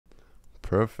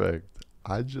Perfect.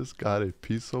 I just got a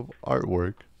piece of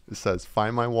artwork. It says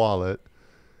 "Find my wallet,"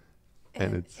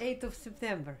 and And it's 8th of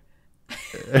September.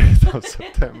 8th of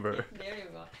September. There you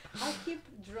go. I'll keep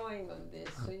drawing on this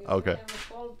so you Okay. can have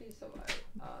a whole piece of art.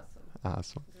 Awesome.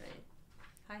 Awesome. Great.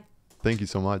 Hi. Thank you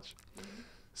so much. Mhm.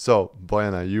 So,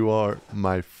 Bojana, you are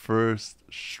my first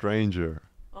stranger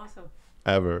Awesome.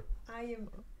 ever. I am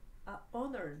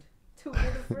honored to be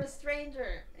the first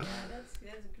stranger. Yeah, that's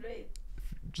great.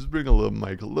 Just bring a little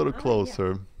mic a little Ah, yeah.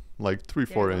 closer, like There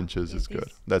 3-4 you go. inches is good.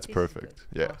 This- That's this is perfect.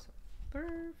 good. Yeah. Awesome.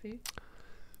 Perfect.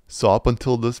 So up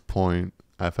until this point,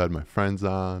 I've had my friends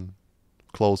on,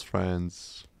 close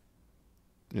friends,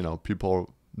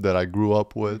 people that I grew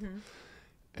up with, Mhm.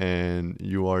 and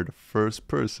you are the first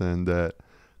person that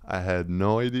I had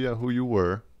no idea who you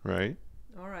were, right?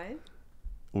 All right.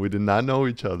 We did not know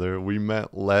each other. We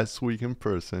met last week in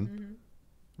person. Mhm.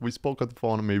 We spoke on the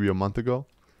phone maybe a month ago,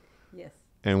 Yes.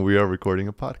 and we are recording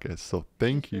a podcast. So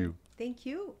thank Mhm. you Thank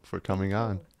you. for coming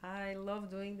on. you. I love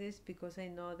doing this because I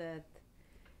know that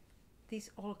this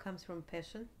all comes from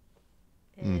passion,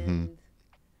 Mhm. and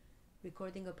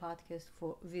recording a podcast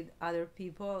with other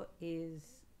people is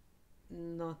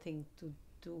nothing to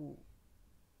do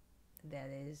that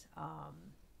is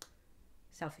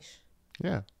selfish.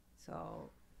 Yeah.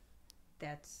 So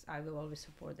I will always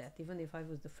support that, even if I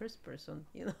was the first person,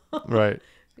 Right.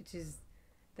 which is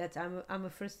that I'm a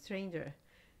first stranger.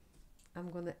 I'm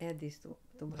gonna add this to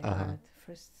my Uh-huh. art.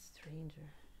 First stranger.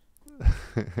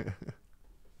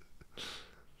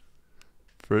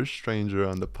 First stranger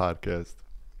on the podcast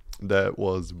that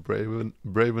was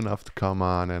brave enough to come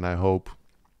on, and I hope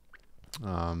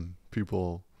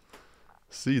people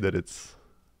see that it's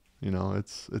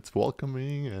it's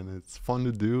welcoming and it's fun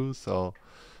to do. So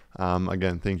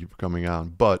again, thank you for coming on.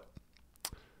 But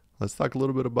let's talk a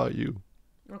little bit about you.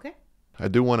 Okay. I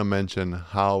do want to mention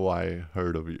how I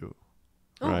heard of you.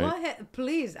 Oh, Right. go ahead,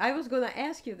 please. I was gonna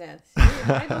ask you that. See,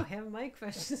 I don't have my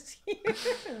questions here.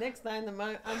 Next time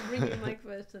I'm bringing my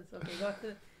questions. Okay, go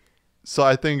ahead. So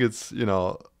I think it's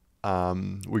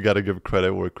we got to give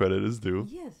credit where credit is due.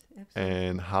 Yes, absolutely.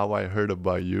 And how I heard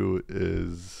about you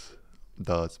is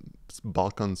the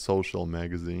Balkan Social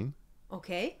magazine,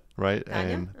 Okay. right?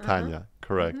 Tanya? And Uh-huh. Tanya,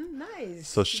 correct. Mhm, nice.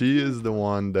 So she is the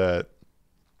one that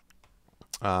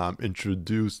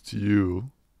introduced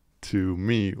you to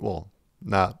me. Well,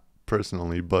 not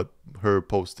personally, but her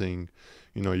posting,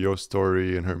 your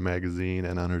story in her magazine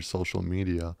and on her social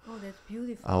media. Oh, that's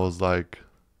beautiful. I was like,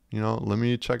 let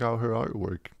me check out her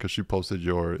artwork because she posted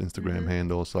your Instagram Mhm.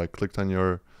 handle. So I clicked on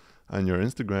your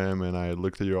Instagram and I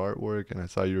looked at your artwork and I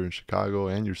saw you're in Chicago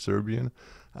and you're Serbian.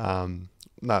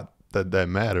 Not that that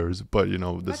matters, but this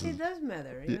But it is does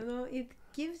matter, Yeah. It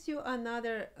gives you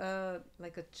another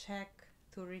like a check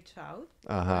to reach out.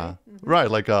 uh-huh. Right? Mhm.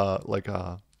 Right,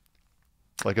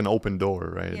 like an open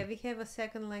door, right? Yeah, we have a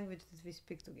second language that we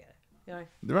speak together. Yeah.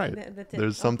 Right. That's it.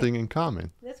 There's Okay. something in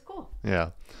common. That's cool.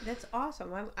 Yeah. That's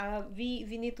awesome.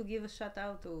 We need to give a shout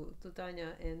out to Tanya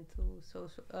and to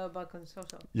social Balkan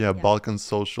Social. Yeah, Balkan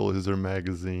Social is her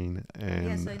magazine, and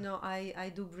Yes, I know.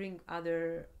 I do bring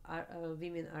other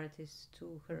women artists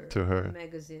to To her.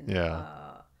 magazine.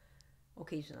 Yeah.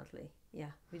 Occasionally.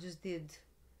 Yeah, we just did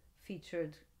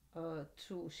featured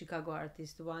two Chicago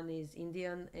artists. One is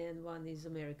Indian and one is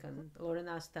American. Lauren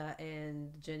Asta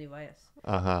and Jenny Vyas.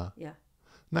 Uh-huh. Yeah.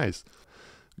 Nice.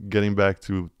 Getting back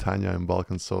to Tanya and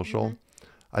Balkan Social, Mhm.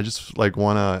 I just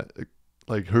wanna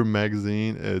her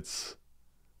magazine. It's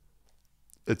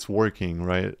working,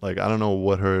 right? Like I don't know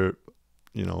what her,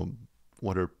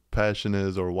 what her passion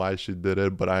is or why she did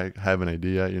it, but I have an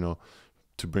idea,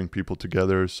 to bring people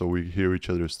together so we hear each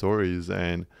other's stories.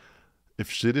 And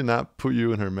if she did not put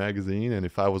you in her magazine, and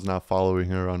if I was not following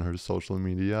her on her social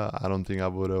media, I don't think I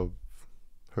would have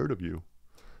heard of you.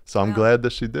 So I'm Well, glad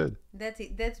that she did. That's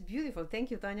it. That's beautiful.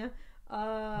 Thank you, Tanya.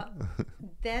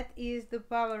 That is the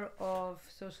power of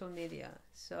social media.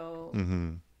 So Mm-hmm.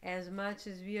 as much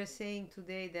as we are saying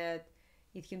today that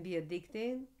it can be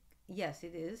addicting, yes,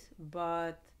 it is,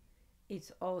 but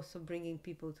it's also bringing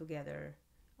people together.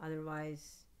 Otherwise,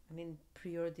 I mean,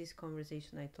 prior this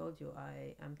conversation, I told you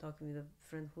I'm talking with a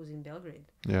friend who's in Belgrade,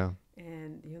 Yeah.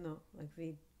 and like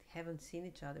we haven't seen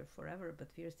each other forever, but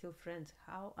we are still friends.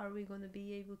 How are we going to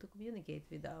be able to communicate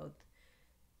without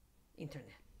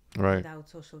internet, Right. without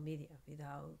social media,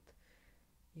 without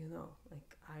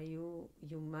like you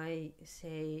might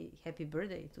say happy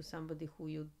birthday to somebody who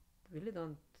you really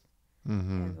don't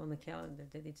Mm-hmm. have on a calendar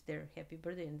that it's their happy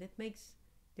birthday, and that makes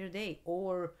their day.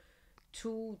 Or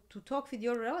to talk with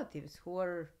your relatives who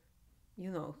are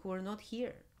who are not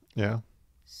here. Yeah.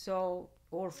 So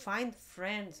or find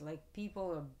friends, like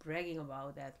people are bragging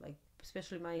about that, like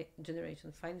especially my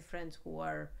generation, find friends who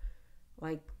are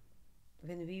like,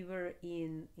 when we were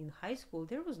in high school,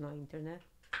 there was no internet.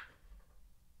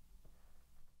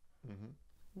 Mm-hmm.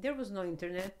 There was no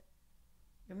internet.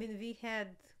 I mean, we had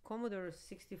Commodore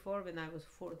 64 when I was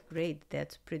fourth grade.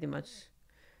 That's pretty much,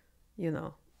 you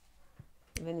know,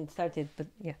 when it started. But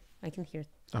yeah, I can hear it.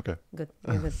 Okay. Good.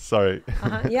 You're good. Sorry.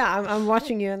 Yeah, I'm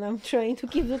watching you and I'm trying to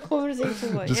keep the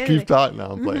conversation going. Just Anyway. keep talking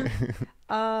now. I'm playing.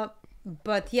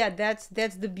 But yeah, that's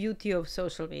the beauty of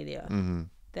social media. Mm-hmm.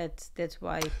 That's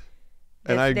why.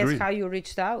 And I agree. That's how you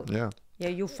reached out. Yeah. Yeah,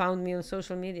 you found me on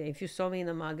social media. If you saw me in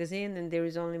a magazine and there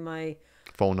is only my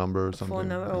Phone number or something. phone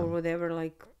number or whatever,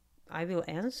 like I will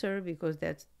answer because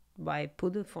that's why I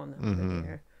put the phone number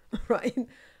there, right?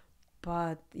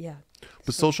 But yeah.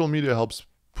 But social media helps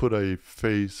put a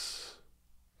face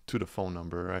to the phone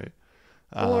number, right?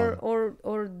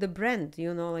 Or the brand,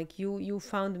 you know, like you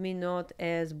found me not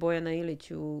as Bojana Ilic.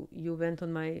 You went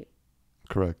on my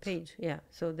correct page, yeah.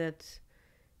 So that's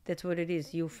what it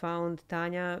is. You found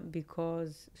Tanya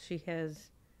because she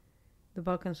has the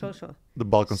Balkan Social. The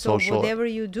Balkan so Social. Whatever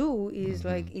you do is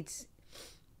like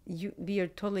we are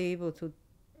totally able to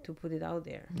put it out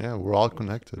there. Yeah, we're all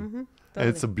connected. Totally. And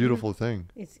it's a beautiful thing.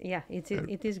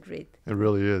 It is great. It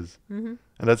really is. And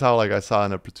that's how like I saw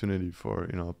an opportunity for,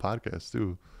 you know, a podcast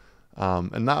too.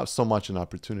 And not so much an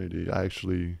opportunity. I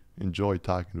actually enjoy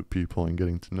talking to people and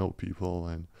getting to know people.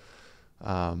 And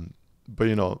but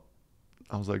you know,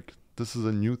 I was like, this is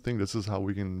a new thing. This is how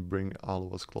we can bring all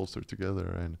of us closer together,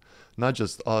 and not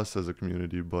just us as a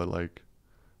community, but like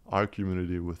our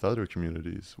community with other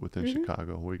communities within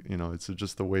Chicago. You know, it's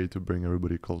just a way to bring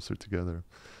everybody closer together.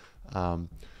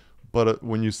 But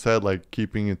when you said like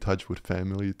keeping in touch with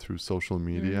family through social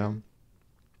media,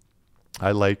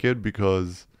 I like it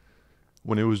because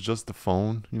when it was just the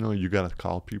phone, you know, you gotta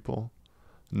call people.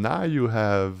 Now you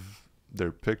have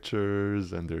their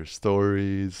pictures and their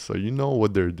stories, so you know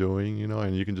what they're doing, you know,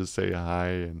 and you can just say hi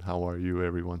and how are you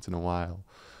every once in a while.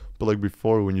 But like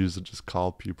before, when you used to just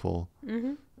call people,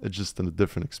 it's just a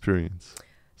different experience.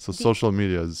 So social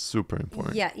media is super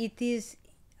important. Yeah, it is.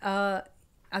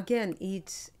 Again,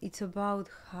 it's about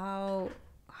how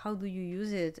do you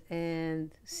use it,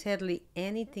 and sadly,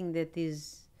 anything that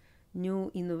is new,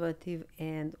 innovative,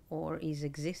 and or is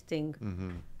existing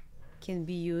can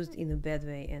be used in a bad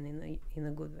way and in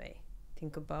a good way.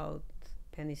 Think about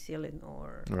penicillin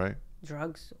or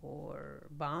drugs or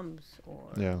bombs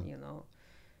or you know,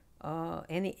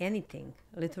 anything.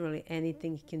 Literally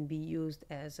anything can be used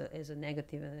as a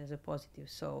negative and as a positive.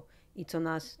 So it's on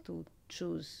us to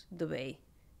choose the way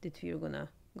that we're gonna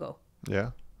go.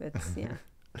 Yeah. That's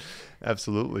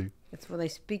Absolutely. That's what I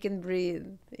speak and breathe.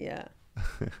 Yeah.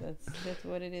 That's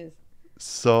what it is.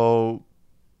 So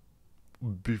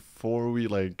before we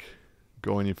like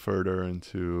go any further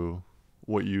into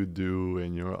what you do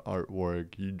and your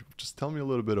artwork, you just tell me a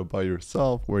little bit about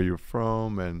yourself, where you're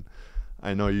from. And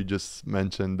I know you just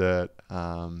mentioned that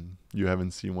you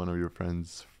haven't seen one of your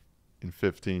friends in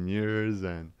 15 years,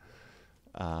 and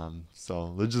so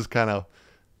let's just kind of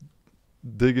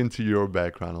dig into your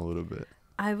background a little bit.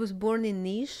 I was born in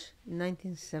Niš in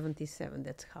 1977.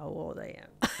 That's how old I am.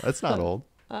 That's not old.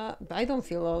 I don't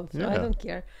feel old, so I don't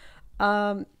care.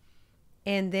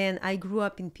 And then I grew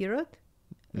up in Pirot,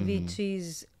 which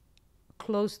is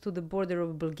close to the border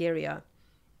of Bulgaria.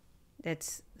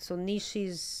 So Niš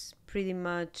is pretty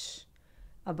much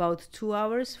about 2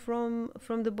 hours from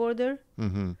the border.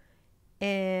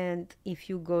 And if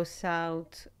you go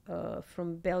south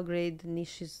from Belgrade,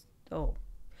 Niš is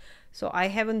so I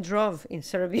haven't drove in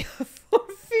Serbia for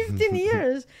 15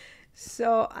 years.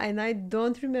 So, and I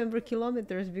don't remember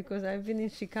kilometers because I've been in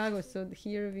Chicago. So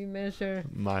here we measure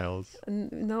miles.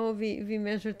 No, we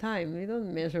measure time. We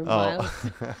don't measure miles.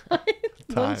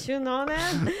 Don't you know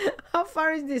that? How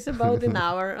far is this? About an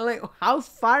hour. Like, how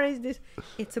far is this?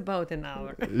 It's about an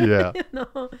hour. Yeah. You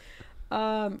know?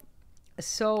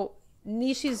 So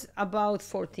Niš is about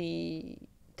 30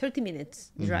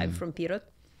 minutes drive from Pirot.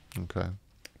 Okay.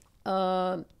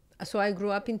 So I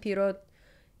grew up in Pirot.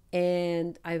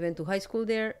 And I went to high school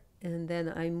there, and then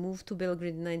I moved to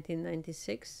Belgrade in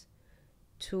 1996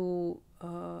 to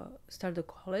start a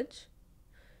college.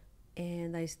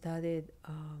 And I studied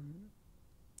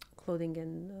clothing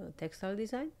and textile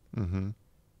design. And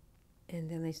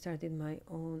then I started my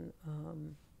own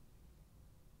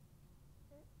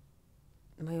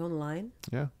line.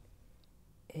 Yeah.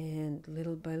 And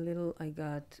little by little, I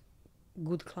got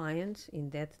good clients in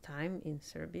that time in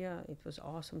Serbia. It was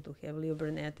awesome to have Leo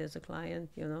Burnett as a client,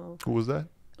 you know. Who was that?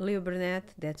 Leo Burnett,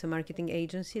 that's a marketing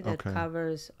agency that Okay.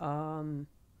 covers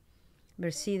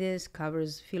Mercedes,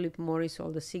 covers Philip Morris,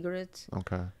 all the cigarettes,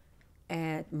 Okay.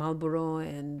 at Marlboro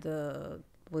and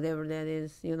whatever that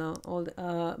is, all.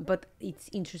 But it's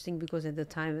interesting because at the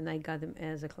time when I got them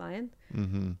as a client,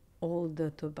 Mm-hmm. all the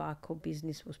tobacco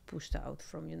business was pushed out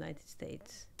from United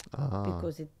States Ah.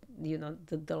 because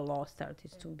the law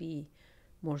started to be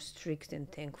more strict, and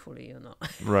thankfully,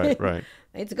 Right. Right.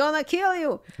 it's gonna kill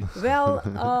you. Well,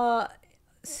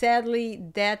 sadly,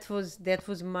 that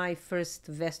was my first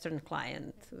Western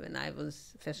client when I was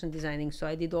fashion designing. So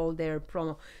I did all their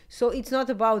promo. So it's not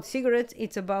about cigarettes;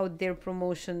 it's about their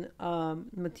promotion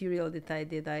material that I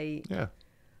did. Yeah.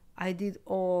 I did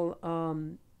all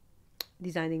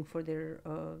designing for their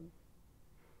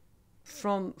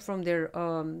from their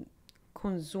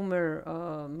consumer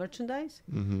merchandise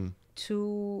Mm-hmm.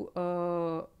 to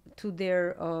their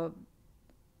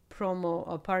promo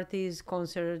parties,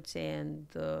 concerts, and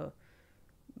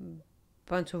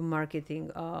bunch of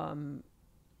marketing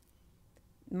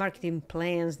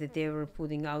plans that they were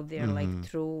putting out there, Mm-hmm. like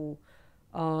through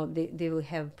they will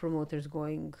have promoters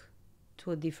going to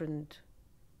a different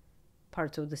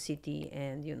parts of the city,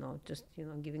 and just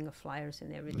giving a flyers and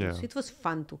everything. Yeah. So it was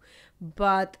fun too,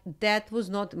 but that was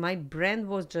not my brand.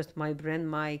 Was just my brand,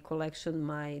 my collection,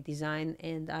 my design,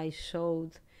 and I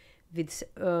showed with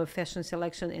Fashion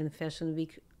Selection and Fashion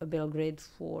Week Belgrade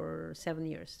for 7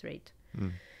 years straight.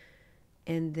 Mm.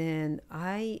 And then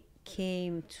I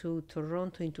came to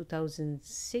Toronto in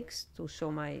 2006 to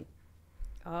show my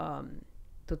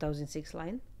 2006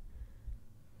 line,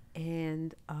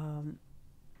 and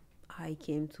I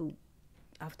came to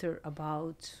after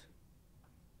about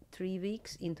 3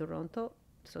 weeks in Toronto.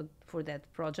 So for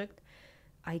that project,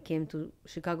 I came to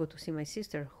Chicago to see my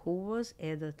sister, who was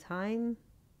at the time,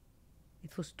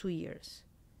 it was 2 years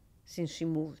since she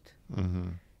moved. Mm-hmm.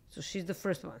 So she's the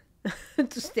first one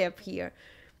to step here.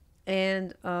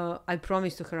 And I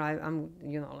promised to her, I'm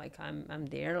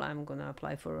there. I'm gonna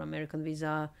apply for American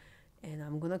visa, and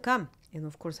I'm gonna come. And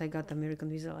of course, I got American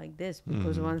visa like this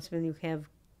because once when you have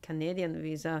Canadian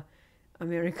visa,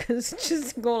 Americans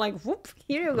just go like, whoop,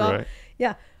 here you go. Right.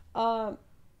 Yeah.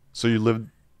 So you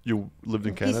lived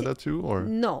in Canada too, or?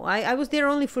 No, I was there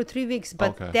only for 3 weeks,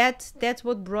 but Okay. that's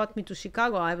what brought me to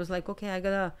Chicago. I was like, okay, I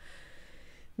gotta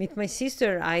meet my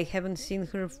sister. I haven't seen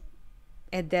her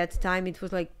at that time. It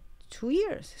was like 2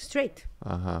 years straight.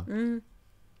 Uh-huh.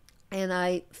 And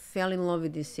I fell in love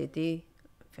with this city,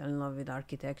 fell in love with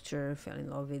architecture, fell in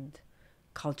love with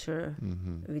culture,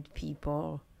 with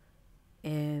people.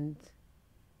 And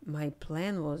my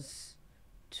plan was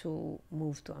to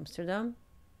move to Amsterdam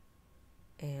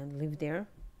and live there,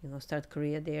 start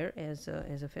career there as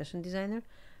a fashion designer.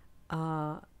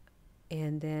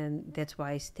 And then that's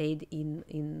why I stayed in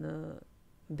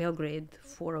Belgrade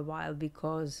for a while,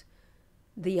 because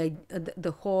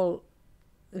the whole,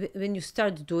 when you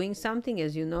start doing something,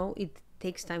 as you know, it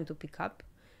takes time to pick up.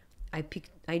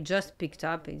 I just picked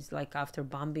up. It's like after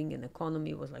bombing, and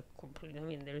economy was like complete. I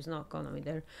mean, there is no economy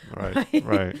there. Right.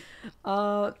 Right.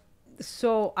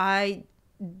 So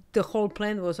the whole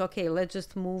plan was, okay, let's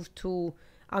just move to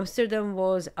Amsterdam.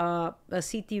 Was a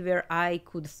city where I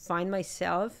could find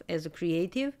myself as a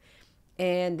creative,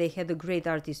 and they had a great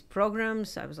artist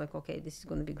programs. I was like, okay, this is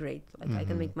going to be great. Like I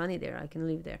can make money there. I can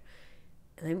live there.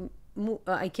 And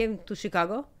I came to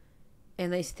Chicago,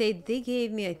 and I stayed. They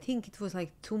gave me, I think it was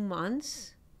like 2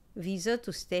 months visa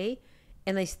to stay,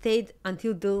 and I stayed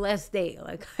until the last day.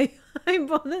 Like I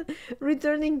bought a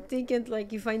returning ticket.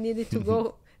 Like if I needed to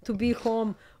go to be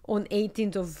home on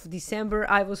 18th of December,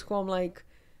 I was home like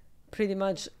pretty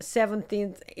much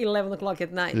 17th, 11 o'clock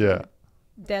at night. Yeah.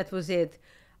 That was it.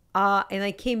 And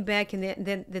I came back, and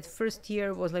then that first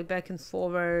year was like back and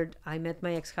forward. I met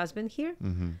my ex-husband here.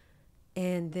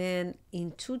 And then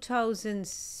in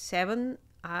 2007,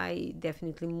 I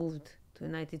definitely moved to the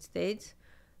United States,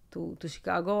 to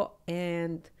Chicago.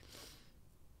 And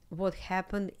what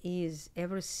happened is,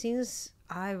 ever since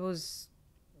I was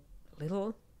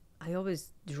little, I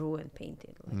always drew and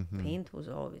painted. Like paint was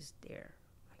always there,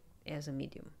 like, as a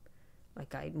medium.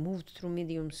 Like I moved through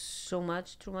mediums so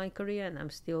much through my career, and I'm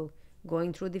still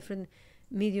going through different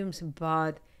mediums,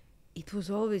 but it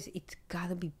was always, it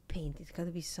gotta be paint. It's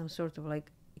gotta be some sort of like,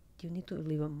 you need to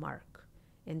leave a mark.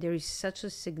 And there is such a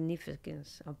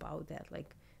significance about that.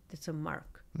 Like that's a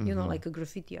mark. Like a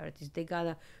graffiti artist, they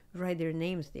gotta write their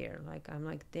names there. Like I'm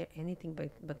like, there anything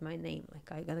but my name. Like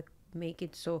I gotta make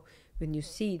it so when you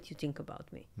see it, you think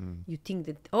about me. You think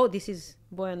that, oh, this is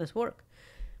Bojana's work.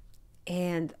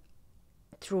 And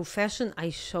through fashion, I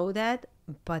show that,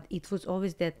 but it was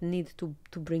always that need to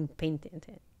bring paint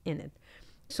in it.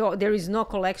 So there is no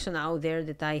collection out there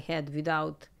that I had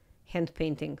without hand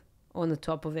painting on the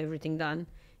top of everything done.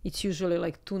 It's usually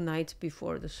like 2 nights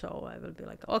before the show. I will be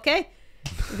like, okay,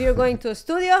 we are going to a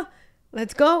studio.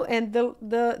 Let's go. And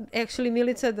the actually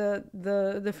Milica,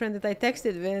 the friend that I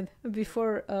texted with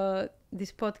before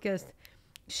this podcast,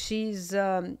 she's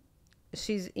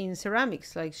in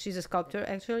ceramics. Like she's a sculptor,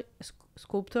 actually,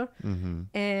 sculptor.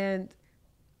 And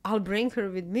I'll bring her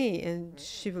with me, and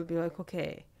she will be like,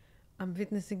 okay, I'm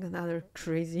witnessing another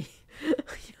crazy,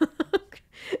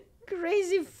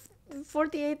 crazy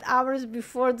 48 hours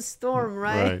before the storm,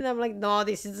 right? And I'm like, no,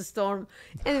 this is the storm.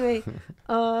 Anyway,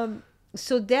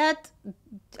 so that,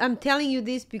 I'm telling you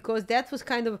this because that was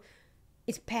kind of,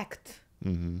 it's packed.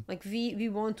 Like we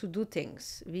want to do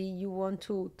things. You want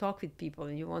to talk with people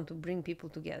and you want to bring people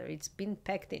together. It's been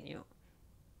packed in you.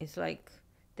 It's like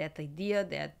that idea,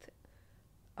 that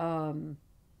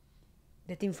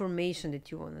information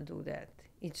that you want to do that.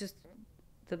 It's just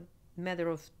the matter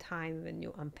of time when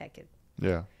you unpack it.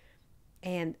 Yeah.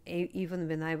 And even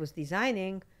when I was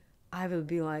designing, I will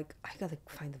be like, I gotta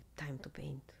find a time to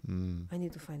paint. I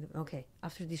need to find it. Okay,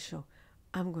 after this show,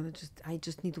 I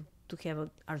just need to have an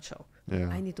art show. Yeah.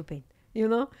 I need to paint, you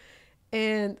know?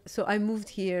 And so I moved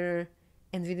here,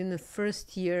 and within the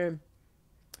first year,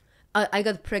 I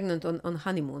got pregnant on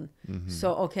honeymoon.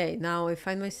 So, okay, now I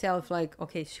find myself like,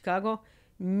 okay, Chicago,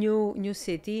 new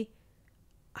city.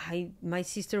 My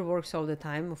sister works all the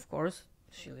time, of course.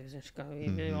 She lives in Chicago.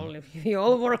 We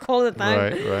all work all the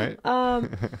time. Right.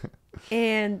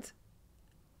 And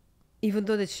even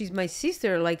though that she's my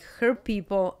sister, like her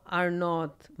people are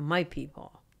not my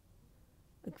people.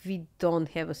 Like we don't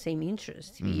have the same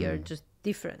interests. We are just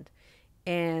different.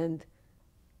 And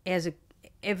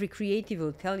every creative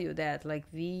will tell you that, like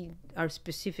we are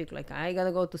specific. Like I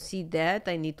gotta go to see that.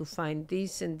 I need to find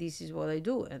this, and this is what I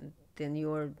do. And then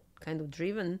you are kind of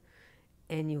driven,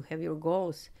 and you have your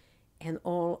goals. And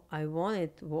all I wanted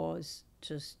was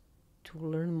just to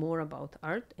learn more about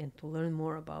art and to learn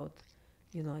more about,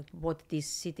 like what this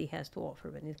city has to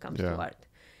offer when it comes to art.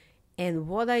 And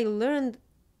what I learned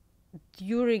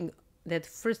during that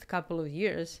first couple of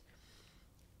years,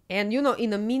 and in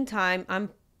the meantime, I'm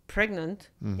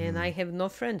pregnant and I have no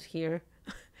friends here.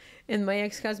 And my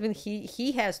ex-husband,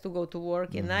 he has to go to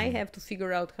work and I have to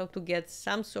figure out how to get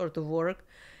some sort of work.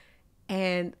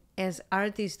 And as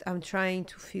artist, I'm trying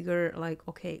to figure like,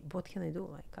 okay, what can I do?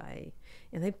 Like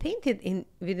I painted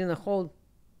within a whole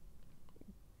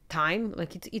time.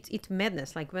 Like it's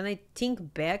madness. Like when I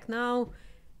think back now,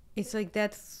 it's like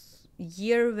that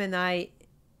year when I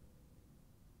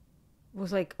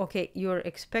was like, okay, you're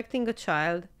expecting a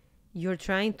child, you're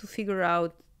trying to figure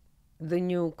out the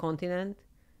new continent,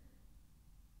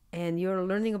 and you're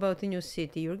learning about a new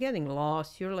city, you're getting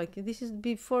lost, you're like, this is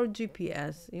before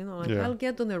GPS, I'll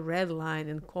get on a red line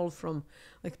and call from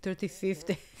like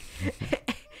 35th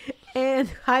and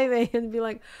highway and be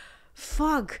like,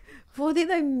 fuck, what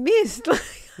did I miss? Like,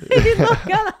 I did not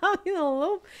get out in a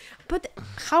loop. But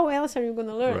how else are you going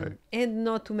to learn? Right. And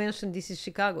not to mention, this is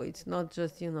Chicago. It's not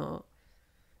just,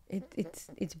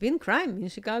 it's been crime in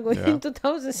Chicago in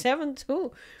 2007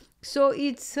 too. So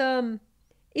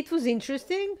it was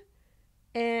interesting,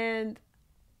 and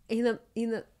in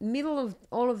the middle of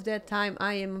all of that time,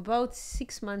 I am about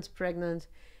 6 months pregnant,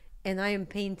 and I am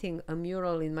painting a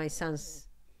mural in my son's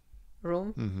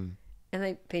room, and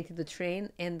I painted the train,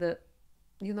 and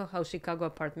you know how Chicago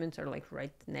apartments are like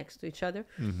right next to each other.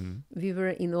 We were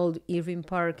in Old Irving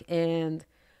Park, and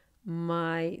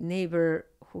my neighbor,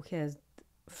 who has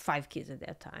 5 kids at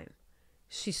that time,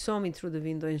 she saw me through the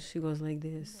window and she goes like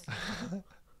this.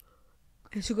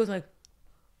 And she goes like,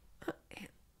 I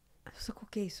was like,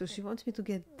 okay, so she wants me to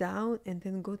get down and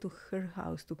then go to her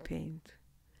house to paint.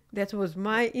 That was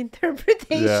my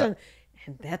interpretation. Yeah.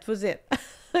 And that was it.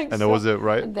 Like, and that was it,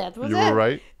 right? That was you it. You were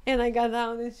right? And I got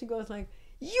down and she goes like,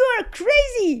 you're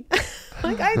crazy.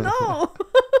 Like, I know.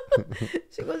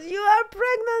 She goes, you are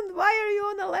pregnant. Why are you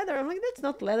on a ladder? I'm like, that's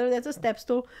not ledder. That's a step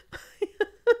stool.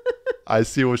 I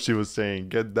see what she was saying.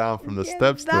 Get down from the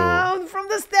step stool. Get down from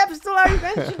the step stool.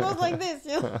 And she goes like this.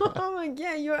 I'm like,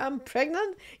 yeah, I'm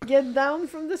pregnant. Get down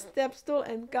from the step stool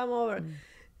and come over.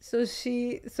 So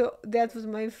that was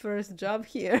my first job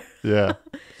here. Yeah.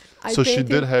 So she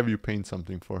did have you paint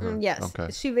something for her? Yes.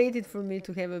 Okay. She waited for me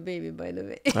to have a baby, by the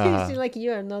way. She's like,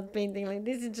 you are not painting like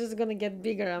this. It's just going to get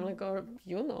bigger. I'm like,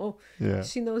 oh, Yeah.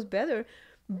 She knows better.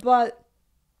 But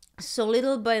so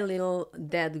little by little,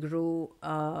 that grew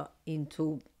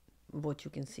into what you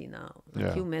can see now.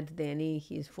 Like you met Danny.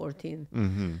 He's 14.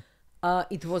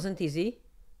 It wasn't easy.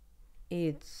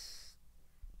 It's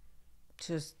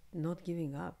just not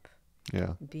giving up.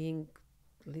 Yeah. Being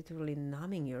literally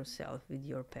numbing yourself with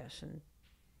your passion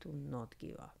to not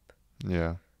give up.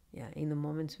 Yeah. Yeah, in the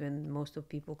moments when most of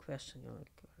people question, you're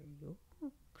like, are you?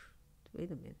 Wait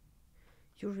a minute.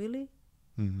 You really?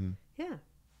 Mm-hmm. Yeah.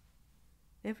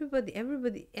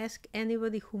 Everybody, ask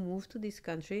anybody who moved to this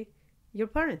country, your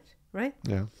parents, right?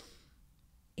 Yeah.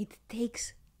 It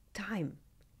takes time.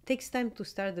 It takes time to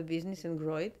start a business and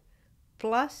grow it.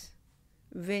 Plus,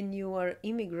 when you are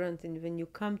immigrant and when you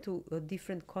come to a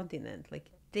different continent, like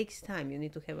it takes time. You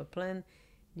need to have a plan.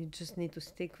 You just need to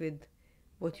stick with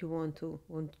what you want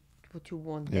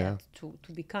Yeah. that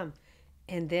to become.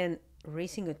 And then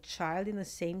raising a child in the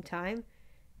same time,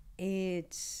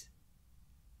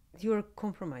 you're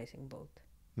compromising both.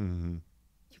 Mm-hmm.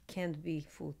 You can't be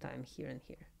full-time here and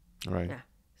here. Right. Yeah.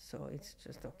 So it's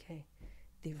just okay.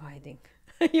 Dividing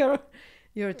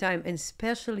your time, and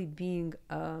especially being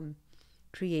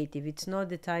creative. It's not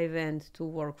that I went to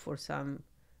work for some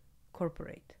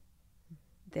corporate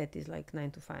that is like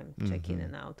 9 to 5, check in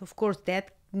and out. Of course,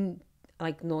 that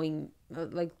like knowing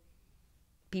like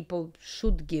people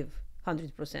should give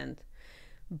 100%,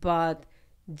 but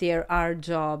there are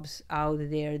jobs out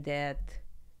there that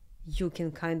you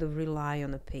can kind of rely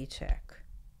on a paycheck.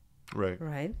 Right.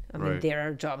 Right? I Right. mean, there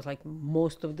are jobs like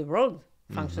most of the world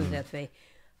functions that way.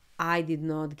 I did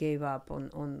not give up on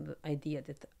the idea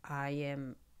that I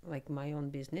am like my own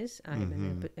business. I'm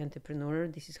an entrepreneur.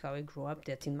 This is how I grew up.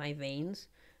 That's in my veins.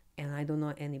 And I don't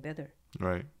know any better.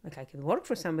 Right. Like I can work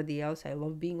for somebody else. I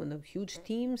love being on the huge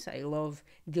teams. I love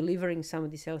delivering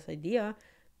somebody else's idea.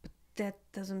 But that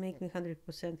doesn't make me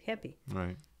 100% happy.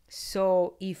 Right.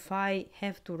 So if I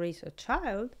have to raise a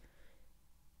child,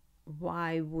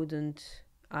 why wouldn't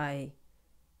I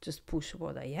just push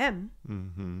what I am?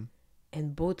 Mm-hmm.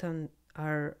 And both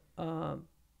are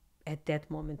at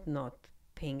that moment not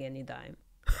paying any dime.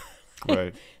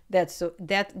 Right. That's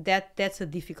a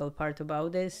difficult part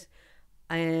about this,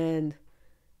 and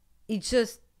it's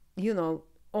just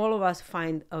all of us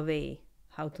find a way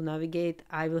how to navigate.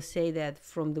 I will say that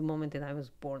from the moment that I was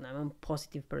born, I'm a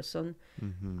positive person.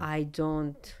 I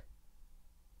don't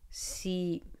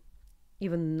see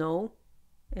even no,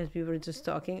 as we were just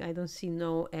talking, I don't see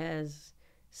no as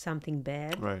something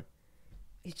bad. Right.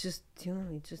 It just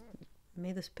it just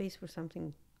made a space for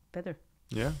something better.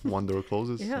 Yeah. One door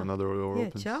closes, Yeah. another door Yeah,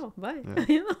 opens. ciao, bye.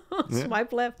 Yeah.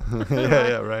 Swipe left.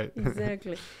 Yeah. Right.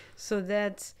 Exactly. So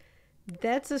that's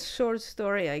a short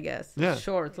story, I guess. Yeah.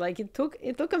 Short. Like it took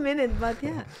a minute, but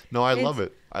yeah. No, I It's- love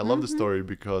it. I love the story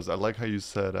because I like how you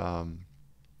said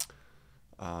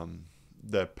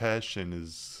that passion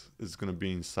is gonna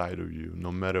be inside of you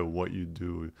no matter what you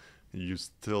do. You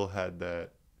still had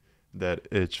that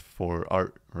itch for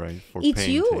art, right? For It's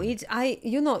painting. you.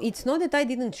 It's not that I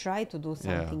didn't try to do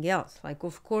something else. Like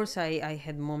of course I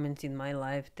had moments in my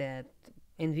life that,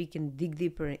 and we can dig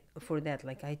deeper for that.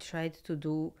 Like I tried to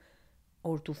do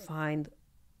or to find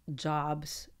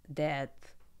jobs that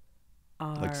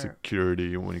are like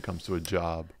security when it comes to a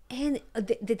job. and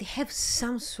that have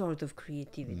some sort of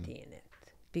creativity in it,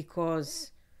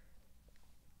 because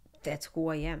that's who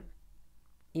I am.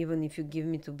 Even if you give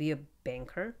me to be a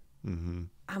banker,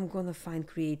 I'm gonna find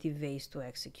creative ways to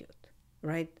execute,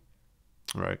 right?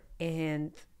 Right.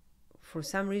 And for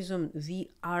some reason we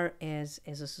are as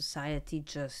a society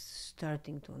just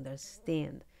starting to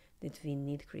understand that we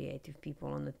need creative people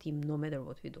on the team no matter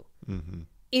what we do.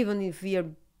 Even if we are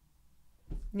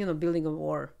building a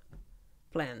war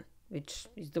plan, which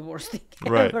is the worst thing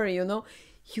Right. ever,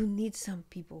 you need some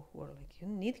people who are like, you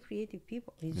need creative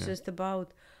people. It's just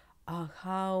about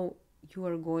how you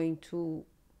are going to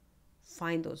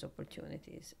find those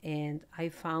opportunities. And I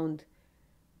found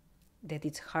that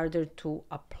it's harder to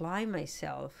apply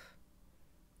myself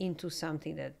into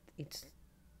something that it's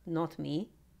not me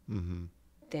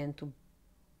than to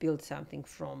build something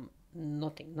from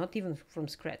nothing, not even from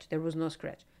scratch. There was no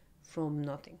scratch, from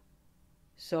nothing.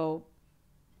 So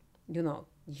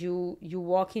you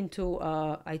walk into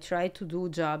I try to do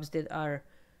jobs that are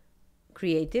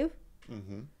creative.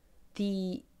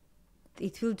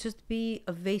 It will just be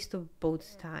a waste of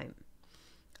both time.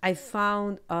 I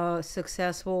found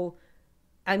successful.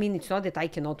 I mean, it's not that I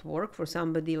cannot work for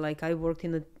somebody. Like I worked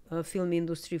in a film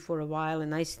industry for a while,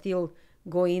 and I still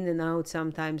go in and out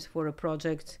sometimes for a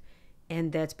project,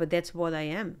 and that's what I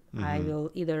am. I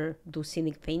will either do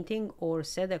scenic painting or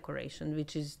set decoration,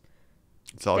 which is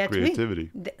It's all that's creativity.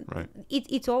 me. Right.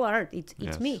 It's all art. It's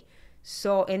Yes. me.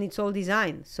 So, and it's all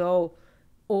design. So,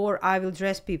 or I will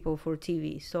dress people for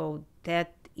TV. So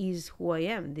that is who I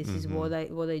am. This is what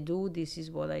I do. This is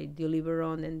what I deliver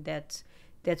on, and that's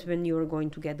when you're going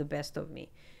to get the best of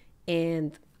me.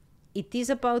 And it is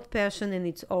about passion, and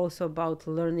it's also about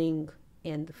learning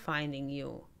and finding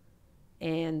you,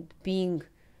 and being,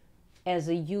 as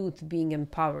a youth, being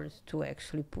empowered to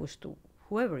actually push to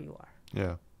whoever you are.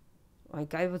 Yeah.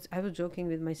 Like I was joking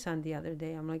with my son the other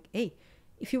day. I'm like, hey,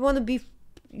 if you want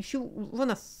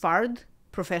to fart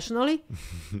professionally,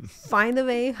 find a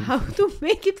way how to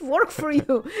make it work for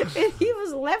you. And he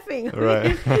was laughing.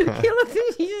 Right. He looked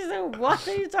at me, he said, what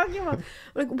are you talking about?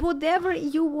 Like, whatever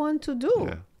you want to do,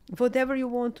 whatever you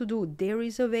want to do, there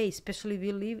is a way. Especially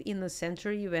we live in a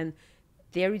century when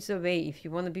there is a way. If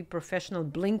you want to be professional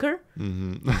blinker,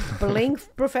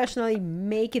 blink professionally,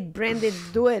 make it branded,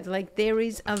 do it. Like, there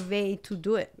is a way to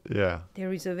do it. Yeah.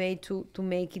 There is a way to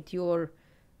make it your,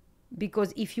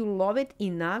 because if you love it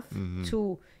enough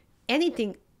to,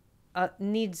 anything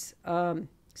needs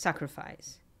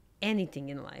sacrifice. Anything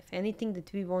in life, anything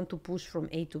that we want to push from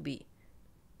A to B,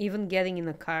 even getting in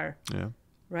a car,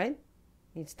 right?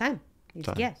 It's time, it's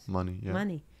gas,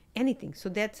 money, anything. So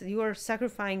that's, you are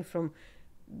sacrificing from,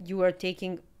 you are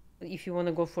taking, if you want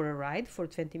to go for a ride for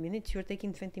 20 minutes, you're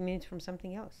taking 20 minutes from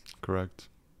something else. Correct.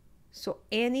 So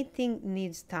anything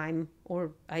needs time,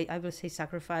 or I will say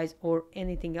sacrifice, or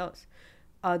anything else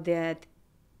that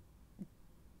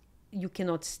you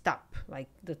cannot stop. Like,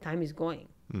 the time is going.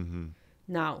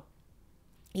 Now,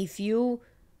 if you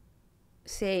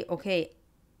say, okay,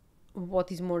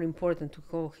 what is more important, to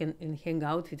go and hang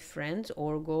out with friends,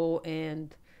 or go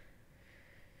and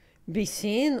be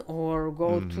seen, or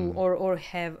go to, or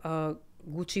have a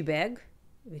Gucci bag,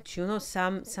 which, you know,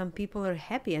 some people are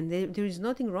happy, and there is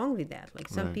nothing wrong with that. Like,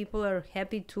 some people are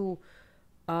happy to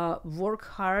work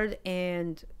hard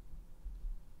and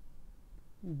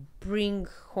bring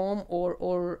home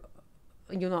or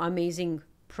you know, amazing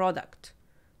product.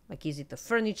 Like, is it the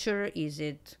furniture, is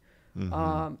it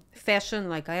fashion?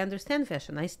 Like, I understand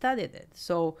fashion, I studied it.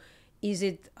 So is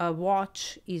it a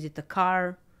watch, is it a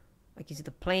car, like, is it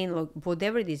a plane, like,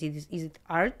 whatever it is it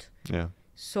art? Yeah.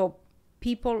 So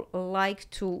people like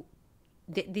to,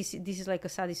 this is like a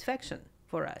satisfaction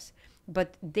for us,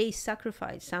 but they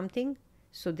sacrifice something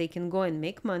so they can go and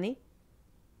make money,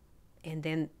 and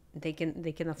then they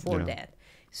can afford that.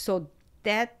 So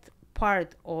that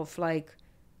part of, like,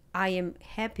 I am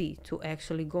happy to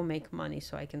actually go make money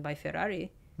so I can buy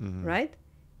Ferrari, right?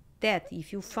 That,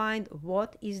 if you find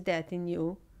what is that in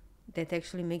you that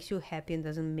actually makes you happy and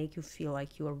doesn't make you feel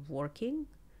like you are working,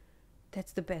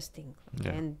 that's the best thing.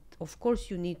 And of course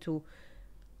you need to,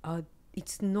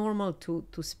 it's normal to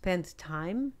spend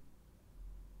time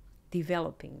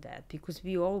developing that, because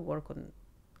we all work on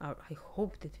I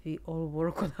hope that we all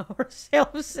work on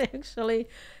ourselves, actually,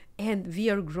 and we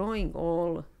are growing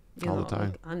all the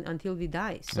time, like, until we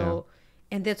die. So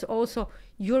and that's also,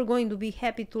 you're going to be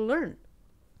happy to learn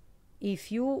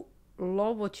if you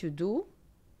love what you do.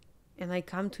 And I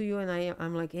come to you and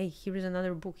I'm like, hey, here is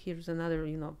another book, here's another,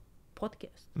 you know,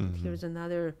 podcast, here's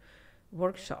another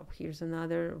workshop, here's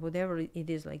another whatever it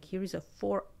is. Like, here is a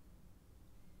 4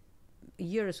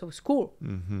 years of school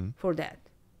for that.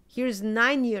 Here's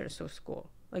 9 years of school,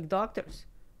 like doctors,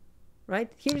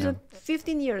 right? Here's a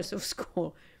 15 years of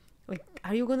school. Like,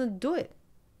 are you gonna do it?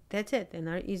 That's it. And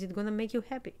is it gonna make you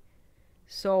happy?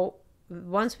 So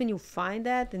once when you find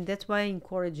that, and that's why I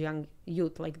encourage young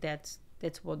youth, like, that's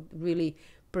what really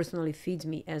personally feeds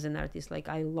me as an artist. Like,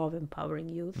 I love empowering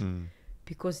youth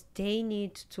because they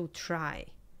need to try.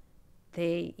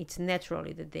 It's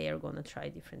naturally that they are gonna try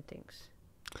different things.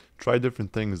 Try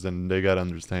different things, and they gotta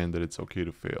understand that it's okay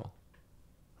to fail,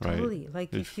 right? Totally.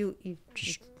 Like, this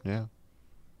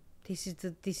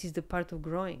is the part of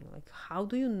growing. Like, how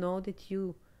do you know that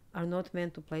you are not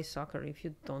meant to play soccer if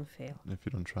you don't fail? If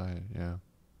you don't try it,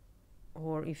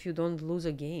 or if you don't lose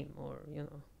a game, or, you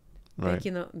know, right.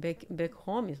 back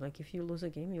home is like, if you lose a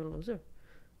game, you're a loser.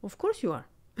 Of course you are.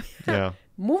 Yeah.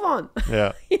 Move on.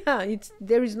 Yeah.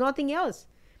 There is nothing else.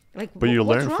 Like, but you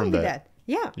what's learn wrong from with that.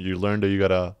 Yeah. You learn that you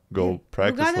gotta go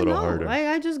practice a little harder.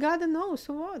 I just gotta know.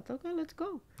 So what? Okay, let's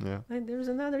go. Yeah. And there's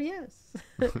another yes.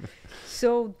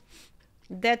 So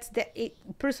that's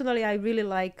personally, I really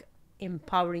like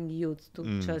empowering youth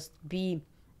to just be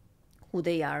who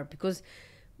they are, because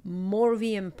more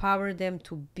we empower them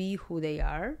to be who they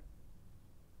are,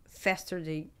 faster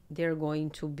they're going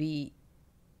to be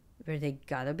where they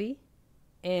gotta be,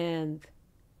 and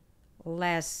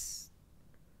less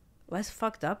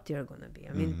fucked up they're gonna be.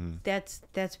 I mean, that's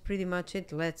pretty much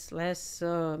it. Less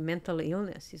mental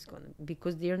illness is gonna,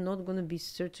 because they're not gonna be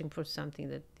searching for something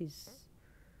that is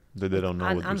that they don't know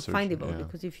unfindable.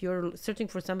 Because if you're searching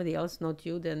for somebody else, not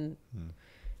you, then.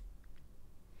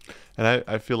 And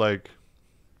I feel like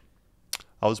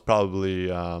I was probably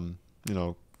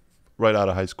right out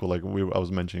of high school, like I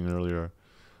was mentioning earlier,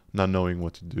 not knowing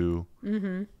what to do.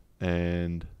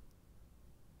 And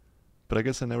but I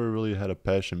guess I never really had a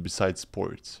passion besides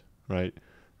sports, right?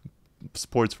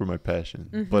 Sports were my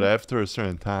passion. But after a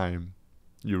certain time,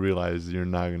 you realize you're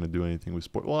not going to do anything with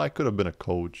sport. Well, I could have been a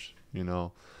coach, you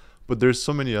know, but there's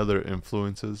so many other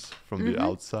influences from the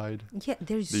outside. Yeah,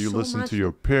 there's that you so listen much. to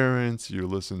your parents, you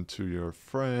listen to your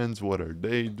friends, what are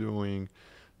they doing?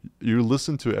 You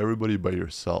listen to everybody but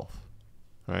yourself,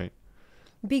 right?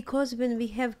 Because when we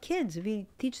have kids, we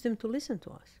teach them to listen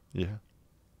to us. Yeah.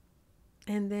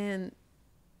 And then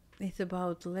it's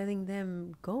about letting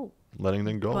them go. Letting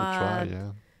them go, try, But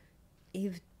yeah.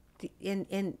 If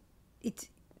and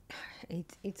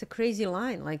it's a crazy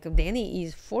line. Like Danny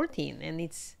is 14, and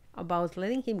it's about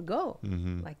letting him go.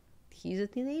 Like he's a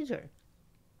teenager.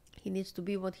 He needs to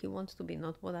be what he wants to be,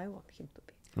 not what I want him to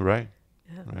be. Right.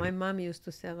 Yeah. Right. My mom used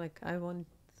to say, like, I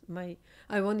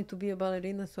wanted to be a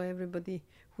ballerina, so everybody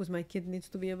who's my kid needs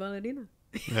to be a ballerina.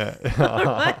 Yeah.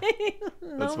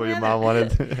 That's No what your matter. mom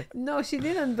wanted. No, she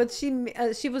didn't. But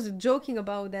she was joking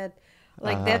about that.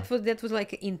 Like that was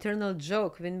like an internal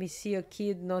joke when we see a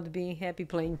kid not being happy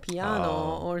playing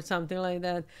piano or something like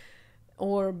that,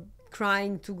 or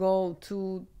crying to go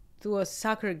to a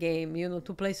soccer game, you know,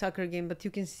 to play soccer game. But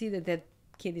you can see that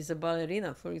kid is a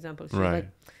ballerina, for example. She's Right. like,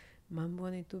 Mom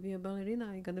wanted to be a ballerina.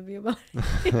 I'm gonna be a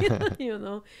ballerina, you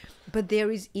know. But there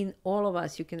is in all of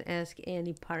us. You can ask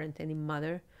any parent, any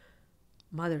mother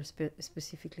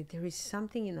specifically. There is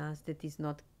something in us that is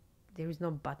not. There is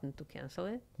no button to cancel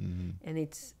it, and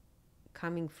it's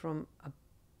coming from a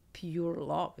pure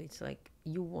love. It's like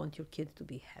you want your kid to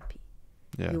be happy.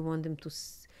 Yeah. You want them to,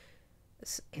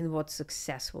 and what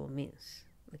successful means.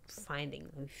 Like finding,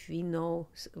 if we know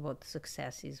what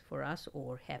success is for us,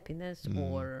 or happiness,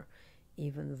 or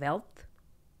even wealth,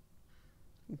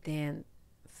 then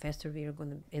faster we are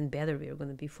gonna and better we are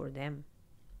gonna be for them,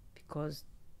 because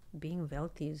being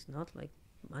wealthy is not like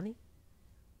money.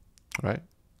 Right.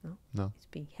 No, it's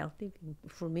being healthy.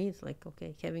 For me, it's like,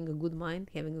 okay, having a good mind,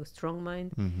 having a strong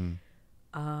mind,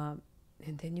 and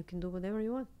then you can do whatever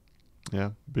you want.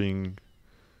 Yeah. Being,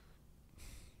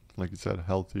 like you said,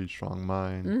 healthy, strong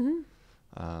mind,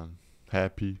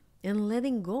 happy. And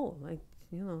letting go, like,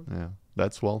 you know. Yeah.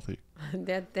 That's wealthy.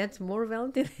 That's more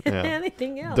wealthy than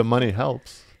anything else. The money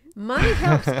helps. Money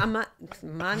helps.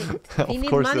 Money. We need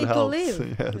course money it to helps,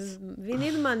 live. yes. We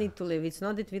need money to live. It's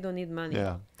not that we don't need money.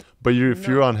 Yeah. But if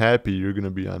you're unhappy, you're going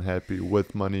to be unhappy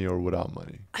with money or without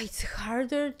money. It's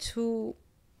harder to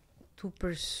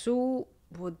pursue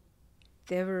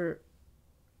whatever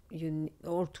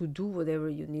or to do whatever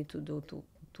you need to do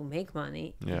to make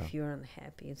money if you're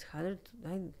unhappy. It's harder to, I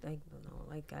don't know,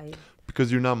 like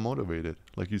because you're not motivated.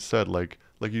 Like you said, like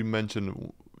you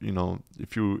mentioned, you know,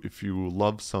 if you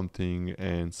love something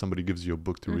and somebody gives you a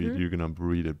book to read, you're going to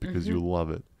read it because you love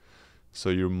it. So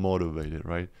you're motivated,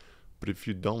 right? But if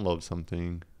you don't love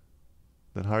something,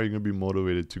 then how are you going to be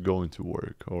motivated to go into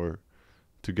work or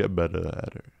to get better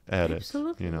at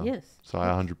Absolutely, it? You know? yes. So I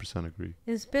 100% agree.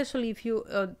 Especially if you,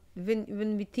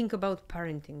 when we think about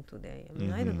parenting today. I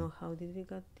mean, I don't know how did we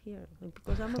got here,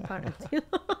 because I'm a parent. You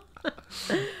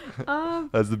know?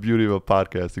 That's the beauty of a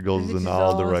podcast. It goes in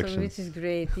all directions. Which is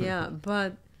great, yeah.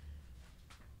 But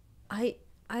I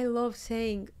love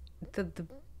saying that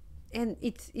and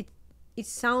it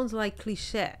sounds like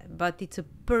cliche, but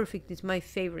it's my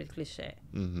favorite cliche.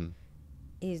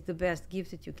 Is the best gift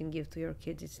that you can give to your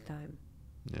kids is time.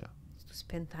 Yeah. It's to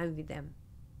spend time with them.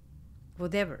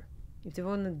 Whatever. If they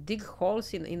want to dig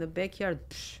holes in the backyard,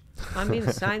 I mean,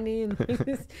 sign me in.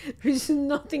 There's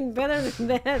nothing better than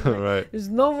that. Like, right. There's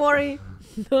no worry,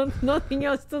 nothing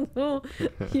else to do.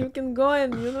 You can go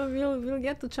and, you know, we'll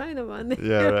get to China one day.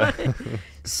 Yeah, right.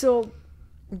 So,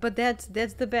 but that's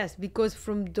the best, because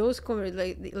from those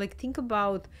like think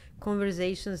about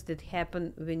conversations that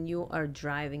happen when you are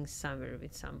driving somewhere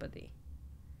with somebody.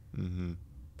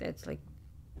 That's like,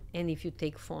 and if you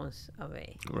take phones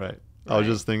away. Right. I was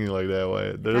just thinking like that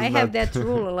way. I have that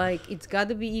rule, like it's got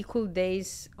to be equal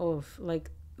days of, like,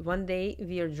 one day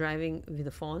we are driving with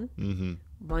a phone,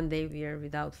 one day we are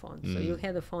without phone. So you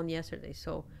had a phone yesterday,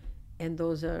 so, and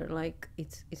those are like,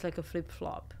 it's like a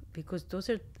flip-flop, because those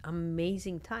are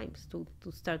amazing times to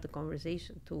start a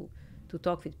conversation, to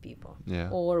talk with people,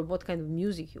 or what kind of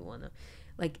music you wanna,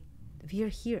 like, we are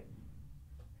here,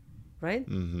 right?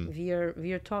 We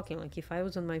are talking. Like, if I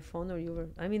was on my phone or you were,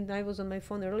 I mean, I was on my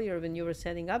phone earlier when you were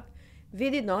setting up, we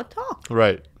did not talk.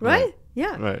 Right.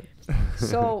 Yeah. Right.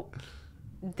 So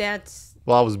that's,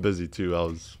 well, I was busy too. I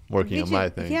was working on my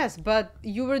thing. Yes, but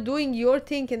you were doing your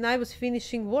thing and I was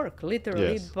finishing work,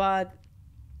 literally. Yes. But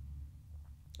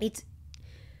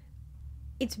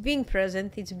it's being present.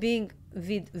 It's being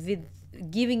with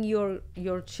giving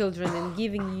your children and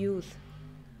giving youth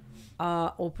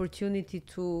opportunity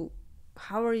to.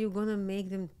 How are you gonna make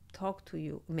them talk to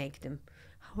you? Make them.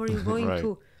 How are you going Right. to?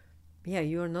 Yeah,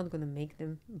 you are not gonna make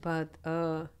them, but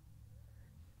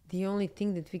the only thing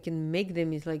that we can make them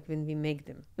is like when we make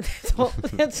them. That's all.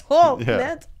 That's all. Yeah.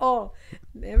 That's all.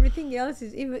 Everything else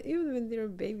is even when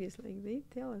they're babies, like they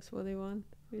tell us what they want.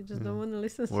 We just don't want to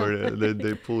listen. Where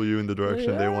they pull you in the direction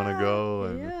they want to go.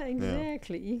 And, yeah,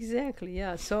 exactly.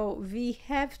 Yeah. So we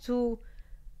have to.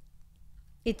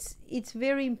 It's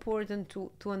very important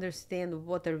to understand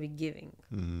what are we giving.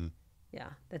 Mm-hmm.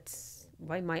 Yeah, that's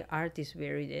why my art is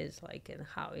where it is, like, and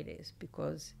how it is,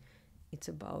 because it's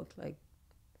about like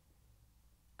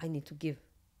I need to give.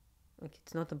 Like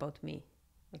it's not about me.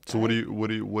 Like, So what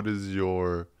is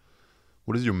your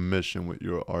mission with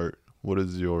your art? What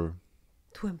is your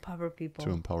to empower people.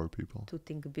 to empower people? To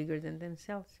think bigger than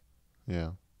themselves.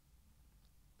 Yeah,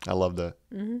 I love that.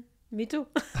 Mm-hmm. Me too.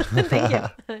 Thank you.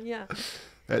 Yeah.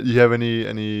 You have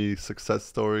any success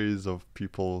stories of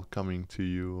people coming to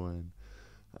you and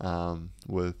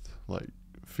with like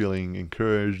feeling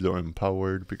encouraged or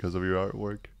empowered because of your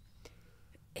artwork?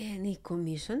 Any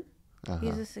commission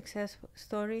is a success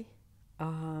story.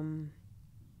 Let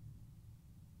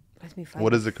me find.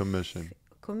 What is a commission?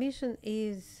 Commission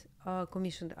is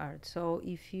commissioned art. So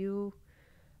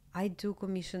I do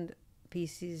commissioned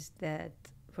pieces that,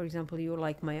 for example, you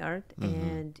like my art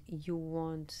and you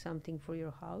want something for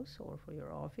your house or for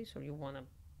your office, or you want a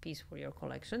piece for your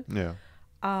collection. Yeah.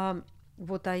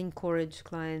 What I encourage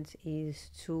clients is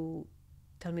to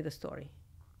tell me the story,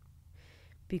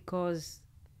 because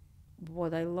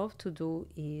what I love to do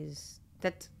is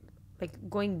that, like,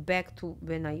 going back to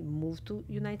when I moved to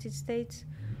United States,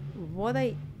 what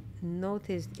I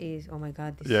noticed is, oh my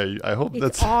God, I hope it's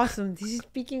that's awesome. This is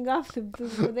picking up to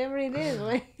whatever it is.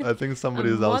 Like, I think somebody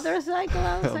a is motorcycle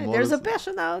outside. There's a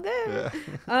passion out there.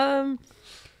 Yeah.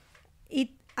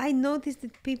 I noticed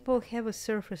that people have a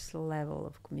surface level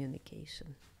of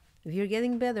communication. We're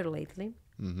getting better lately.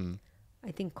 Mm-hmm.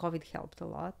 I think COVID helped a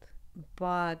lot,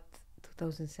 but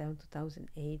 2007,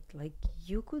 2008, like,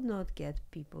 you could not get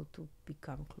people to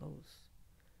become close.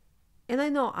 And I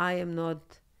know I am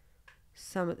not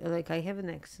I have an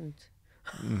accent.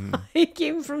 Mm-hmm. I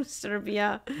came from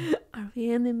Serbia. Are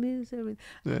we enemies? I'm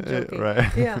joking.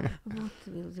 Right. Yeah.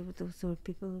 Those are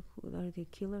people. Are they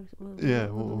killers? Yeah.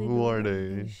 Who are they?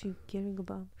 What is she caring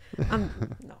about?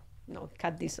 No,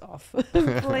 cut this off,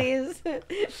 please.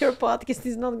 Your podcast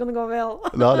is not gonna go well.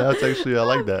 No, that's actually, I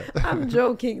like that. I'm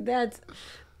joking. That's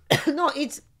no.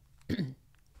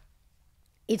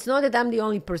 It's not that I'm the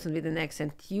only person with an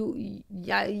accent. You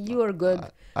are good.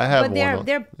 I have but one.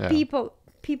 there are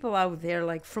people out there,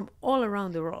 like, from all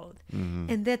around the world,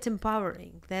 and that's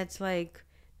empowering. That's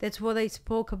what I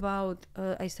spoke about.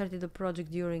 I started a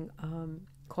project during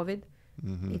COVID.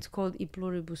 It's called I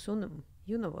Pluribus Unum.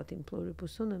 You know what in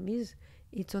Pluribus Unum is?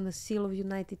 It's on the seal of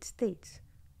United States.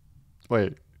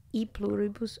 Wait. I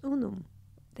Pluribus Unum.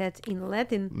 That's in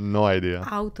Latin. No idea.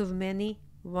 Out of many,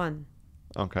 one.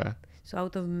 Okay. So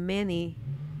out of many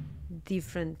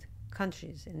different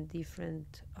countries and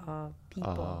different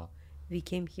people, we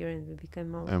came here and we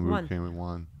became one. And we became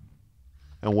one.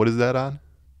 And what is that on?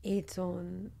 It's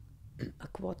on a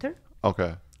quarter.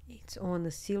 Okay. It's on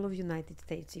the seal of United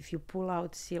States. If you pull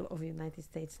out seal of United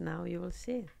States now, you will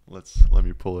see it. Let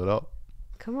me pull it up.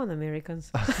 Come on,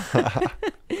 Americans.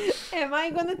 Am I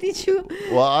gonna teach you?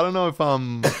 Well, I don't know if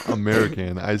I'm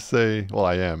American. I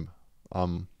am.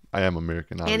 I am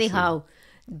American. Obviously. Anyhow,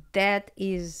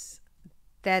 that's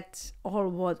all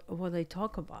what I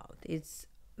talk about. It's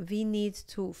we need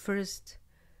to first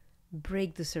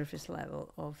break the surface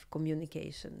level of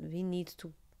communication. We need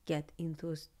to get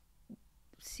into a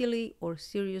silly or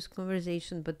serious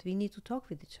conversation, but we need to talk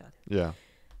with each other. Yeah.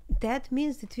 That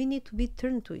means that we need to be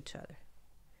turned to each other.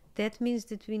 That means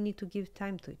that we need to give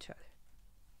time to each other.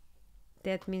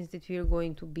 That means that we are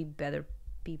going to be better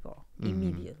people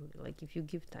immediately. Like, if you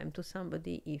give time to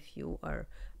somebody,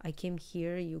 I came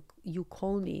here, you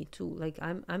call me to, like,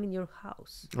 I'm in your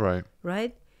house.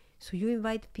 Right? So you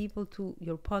invite people to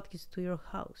your podcast, to your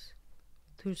house,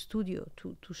 to your studio,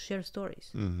 to share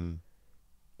stories.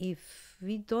 If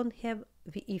we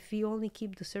only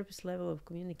keep the surface level of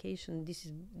communication,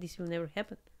 this will never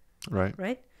happen.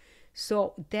 Right?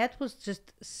 So that was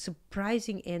just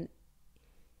surprising and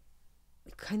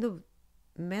kind of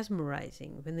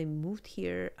mesmerizing. When I moved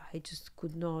here, I just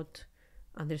could not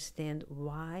understand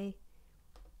why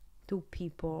do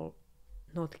people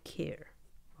not care,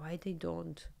 why they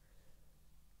don't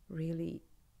really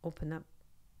open up,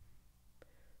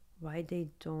 why they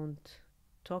don't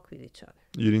talk with each other.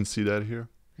 You didn't see that here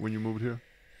when you moved here?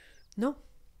 No.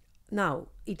 Now,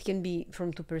 it can be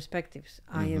from two perspectives.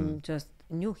 I am just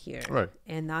new here. Right.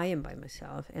 And I am by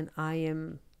myself. And I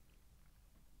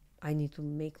need to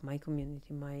make my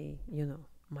community, my,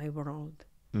 my world.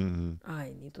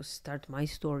 I need to start my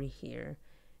story here.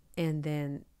 And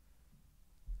then,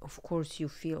 of course, you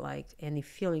feel like any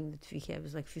feeling that we have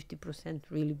is like 50%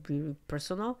 really, really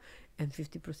personal and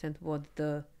 50% what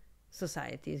the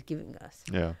society is giving us.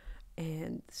 Yeah.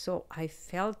 And so I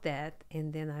felt that,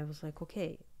 and then I was like,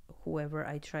 okay, whoever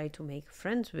I try to make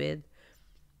friends with,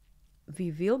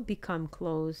 we will become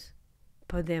close,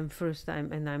 but then first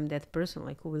time, and I'm that person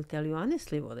like who will tell you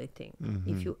honestly what I think.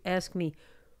 If you ask me,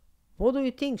 what do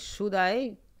you think? Should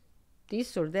I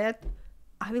this or that?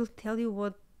 I will tell you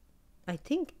what I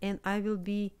think, and I will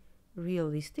be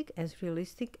realistic,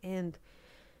 and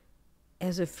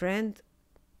as a friend,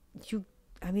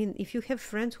 if you have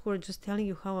friends who are just telling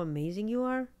you how amazing you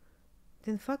are,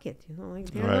 then fuck it, like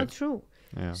they're not true.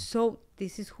 Yeah. So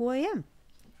this is who I am.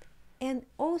 And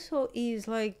also is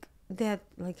like that,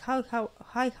 like how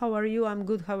are you? I'm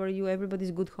good. How are you?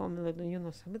 Everybody's good home. Like,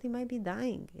 somebody might be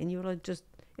dying, and you're like just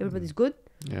everybody's good.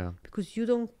 Yeah. Because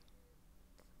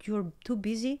you're too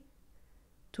busy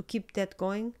to keep that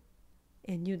going,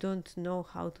 and you don't know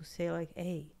how to say like,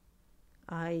 hey,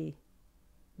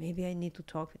 maybe I need to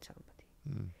talk with somebody.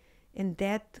 And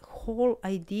that whole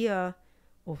idea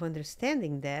of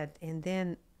understanding that, and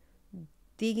then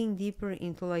digging deeper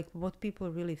into like what people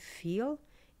really feel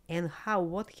and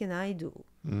what can I do,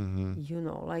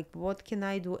 like what can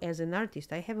I do as an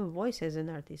artist? I have a voice as an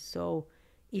artist, so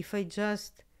if I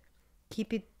just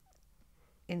keep it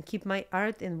and keep my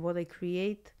art and what I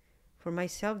create for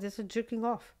myself, that's a jerking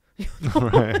off.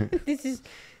 Right. It's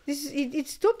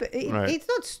stupid. It's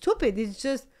not stupid. It's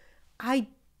just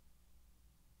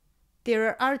there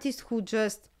are artists who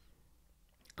just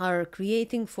are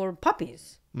creating for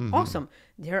puppies. Awesome.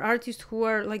 There are artists who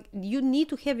are like, you need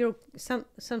to have your some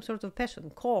sort of passion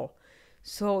call.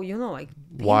 So like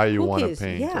why you want to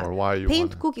paint, or why you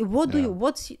paint cookie. What do you?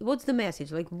 What's the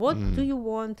message? Like, what do you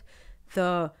want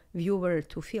the viewer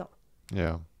to feel?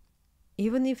 Yeah.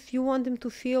 Even if you want them to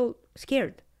feel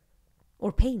scared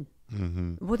or pain,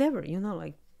 whatever,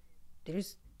 like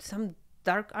there's some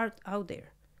dark art out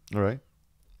there. Right.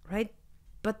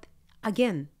 But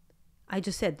again, I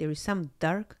just said there is some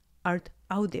dark art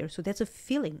out there, so that's a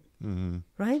feeling,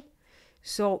 right?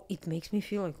 So it makes me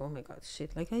feel like, oh my god,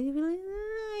 shit, like I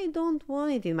don't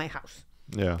want it in my house.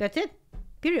 Yeah. That's it,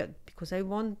 period. Because I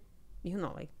want,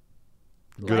 like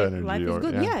good energy. Life is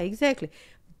good. Yeah, exactly.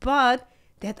 But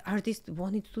that artist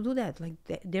wanted to do that. Like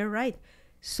they're right.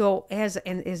 So as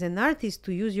an artist,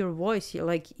 to use your voice,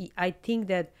 like I think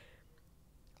that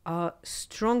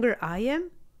stronger I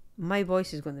am, my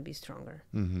voice is going to be stronger.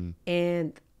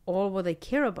 And all what I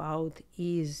care about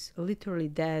is literally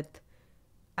that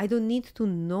I don't need to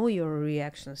know your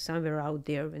reaction somewhere out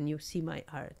there when you see my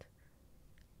art.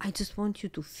 I just want you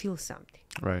to feel something.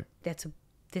 Right. That's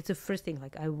the first thing.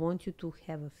 Like, I want you to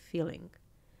have a feeling.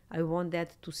 I want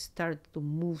that to start to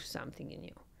move something in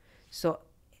you. So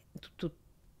to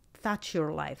touch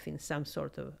your life in some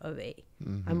sort of a way.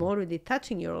 I'm already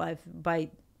touching your life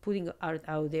by putting art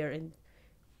out there, and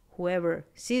whoever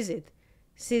sees it,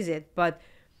 but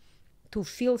to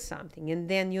feel something. And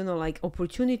then, like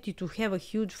opportunity to have a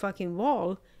huge fucking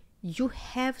wall, you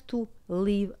have to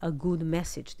leave a good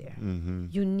message there.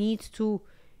 You need to,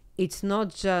 it's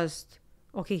not just,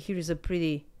 okay, here is a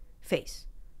pretty face.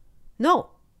 No,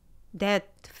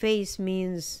 that face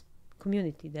means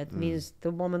community. That means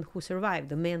the woman who survived,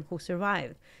 the man who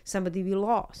survived, somebody we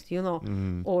lost,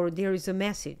 or there is a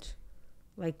message.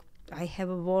 Like, I have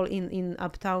a wall in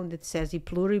Uptown that says "I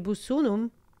pluribus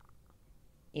unum"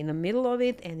 in the middle of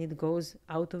it, and it goes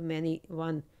out of many,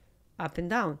 one up and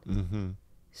down.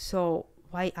 So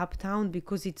why Uptown?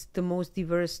 Because it's the most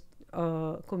diverse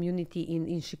community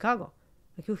in Chicago.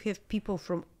 Like, you have people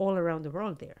from all around the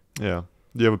world there. Yeah.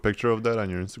 Do you have a picture of that on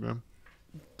your Instagram?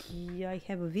 Yeah, I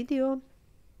have a video.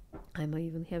 I might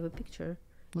even have a picture.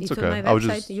 That's it's okay. on my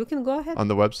website. You can go ahead. On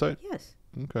the website? Yes.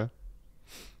 Okay.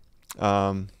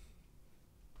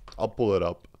 I'll pull it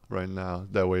up right now.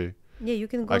 That way. Yeah, you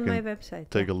can go on my website.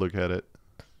 Take a look at it.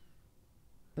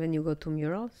 When you go to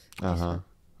murals. Oh,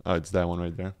 it's that one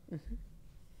right there.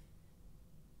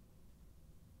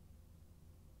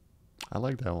 I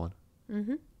like that one.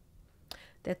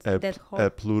 That's that whole. E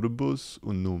pluribus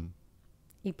unum.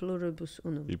 I pluribus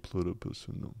unum. I pluribus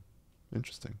unum.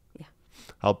 Interesting. Yeah.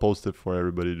 I'll post it for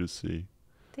everybody to see.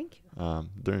 Thank you.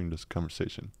 During this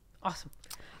conversation. Awesome.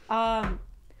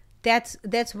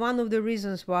 that's one of the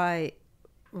reasons why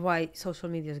social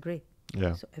media is great.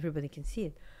 Yeah. So everybody can see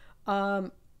it.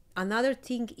 Another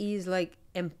thing is like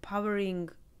empowering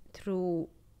through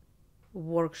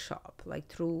workshop, like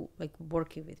through like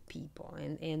working with people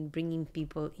and bringing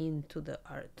people into the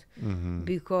art,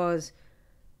 because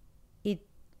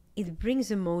it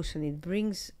brings emotion, it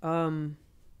brings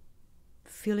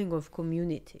feeling of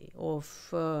community,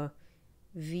 of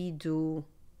we do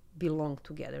belong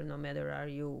together, no matter are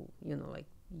you like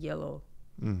yellow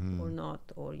or not,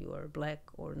 or you are black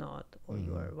or not, or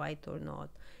you are white or not.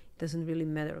 It doesn't really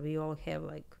matter. We all have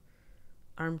like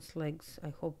arms, legs, I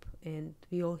hope, and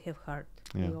we all have heart.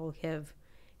 Yeah. We all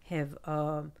have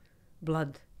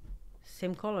blood,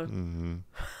 same color.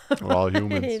 We're all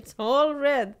humans. It's all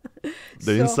red.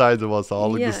 The insides of us all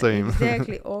look the same.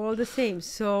 Exactly, all the same.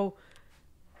 So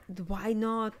why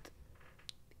not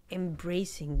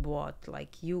embracing what,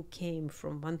 like, you came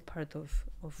from one part of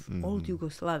old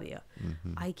Yugoslavia,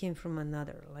 I came from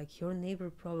another, like your neighbor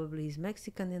probably is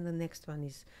Mexican and the next one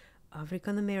is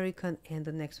African American and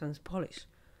the next one's Polish,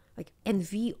 like, and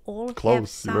we all Close, have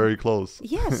some, very close.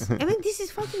 yes. I mean, this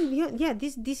is fucking, yeah,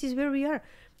 this is where we are,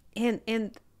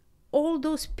 and all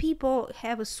those people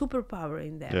have a superpower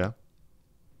in them. Yeah.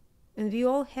 And we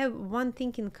all have one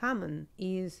thing in common,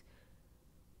 is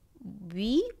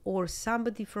we or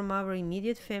somebody from our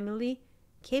immediate family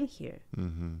came here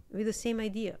with the same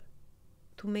idea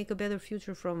to make a better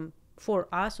future for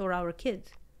us or our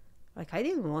kids. Like, I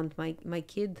didn't want my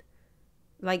kid,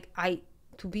 like,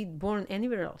 to be born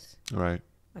anywhere else. Right.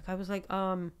 Like, I was like,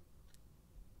 when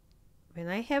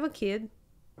I have a kid,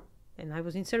 and I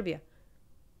was in Serbia,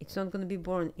 it's not going to be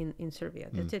born in Serbia.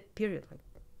 That's it, period. Like,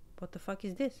 what the fuck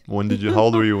is this? How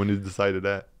old were you when you decided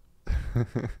that?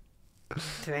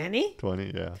 20?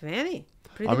 20, yeah. 20,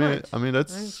 pretty much. I mean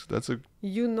that's a,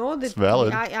 you know, that it's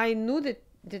valid. I knew that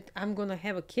I'm gonna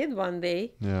have a kid one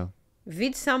day yeah.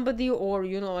 with somebody, or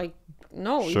like,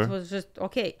 no, Sure. it was just,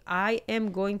 okay, I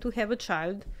am going to have a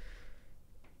child,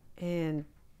 and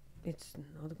it's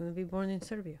not gonna be born in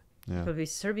Serbia. Yeah. It'll be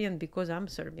Serbian because I'm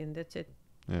Serbian. That's it.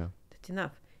 Yeah. That's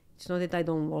enough. It's not that I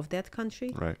don't love that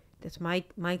country. Right. That's my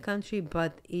country,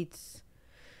 but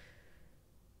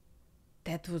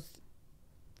that was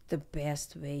the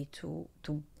best way to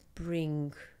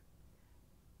bring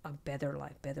a better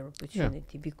life, better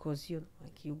opportunity, because you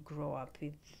grow up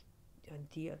with the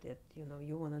idea that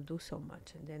you want to do so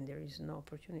much, and then there is no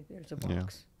opportunity. There's a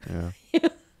box. Yeah.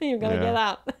 You gotta Yeah. get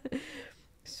out.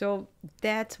 So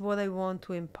that's what I want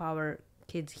to empower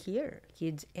kids here,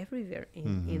 kids everywhere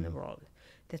in the world.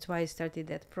 That's why I started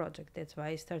that project. That's why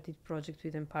I started project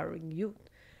with empowering youth.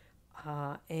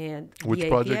 And Which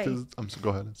project is? Go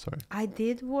ahead. Sorry. I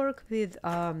did work with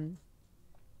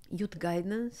youth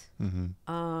guidance in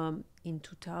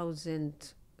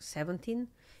 2017,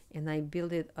 and I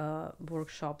built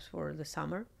workshops for the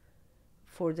summer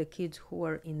for the kids who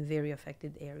are in very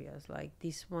affected areas. Like,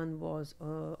 this one was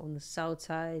on the south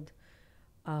side,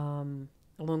 along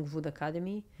Wood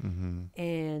Academy,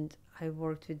 and I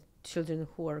worked with children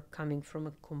who are coming from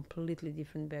a completely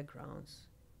different backgrounds,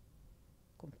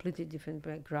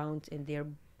 and they're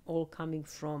all coming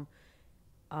from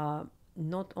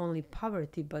not only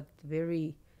poverty, but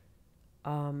very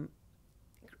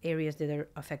areas that are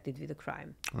affected with the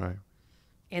crime. Right.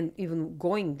 And even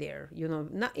going there,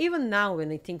 not even now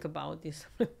when I think about this,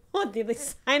 what did I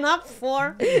sign up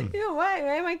for?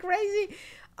 Why am I crazy?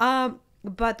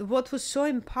 But what was so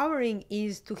empowering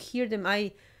is to hear them.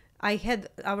 I had,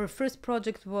 our first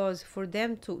project was for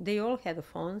them they all had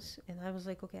phones, and I was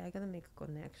like, okay, I gotta make a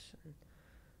connection.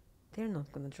 They're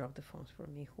not gonna drop the phones for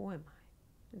me. Who am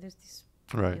I? There's this,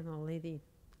 Right. lady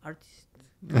artist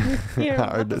here.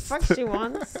 What the fuck she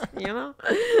wants,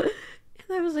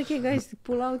 And I was like, hey guys,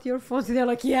 pull out your phones. They're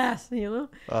like, yes,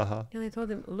 Uh-huh. And I told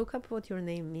them, look up what your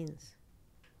name means.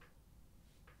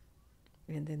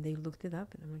 And then they looked it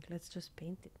up, and I'm like, let's just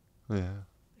paint it. Yeah.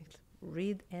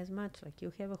 Read as much, like,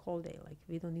 you have a whole day, like,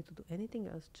 we don't need to do anything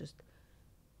else, just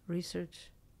research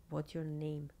what your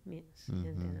name means. And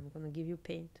then I'm gonna give you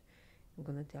paint, I'm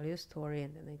gonna tell you a story,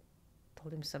 and then I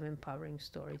told them some empowering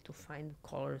story to find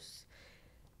colors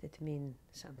that mean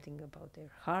something about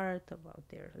their heart, about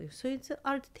their, so it's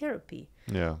art therapy.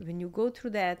 Yeah. When you go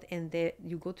through that, and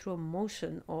you go through a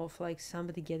motion of like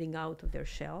somebody getting out of their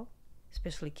shell,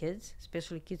 especially kids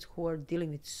who are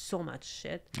dealing with so much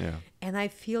shit. Yeah. And I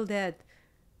feel that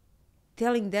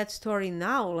telling that story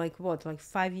now, like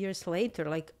 5 years later,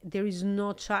 like, there is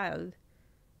no child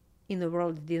in the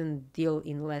world that didn't deal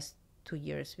in last 2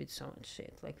 years with so much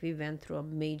shit. Like, we went through a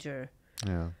major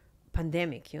Yeah.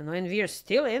 pandemic, you know, and we are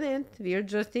still in it. We are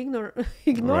just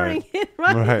ignoring it,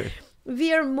 right? Right.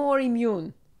 We are more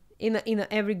immune in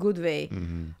every good way.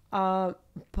 Mm-hmm.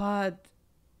 But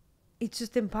it's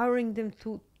just empowering them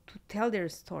to tell their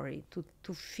story,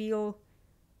 to feel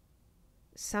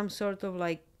some sort of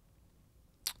like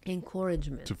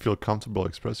encouragement. To feel comfortable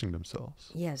expressing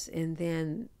themselves. Yes, and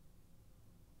then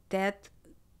that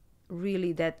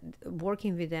really, that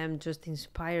working with them just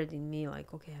inspired in me,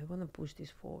 like, okay, I want to push this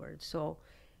forward. So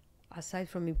aside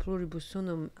from in pluribus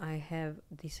unum, I have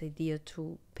this idea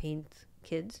to paint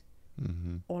kids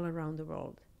Mm-hmm. all around the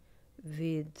world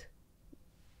with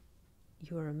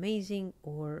 "you're amazing"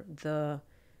 or the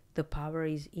power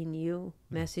is in you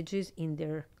messages in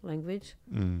their language,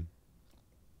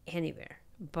 anywhere.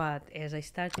 But as I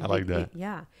started, I like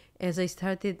that. As I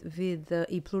started with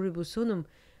E pluribus unum,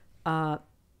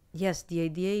 yes, the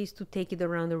idea is to take it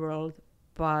around the world,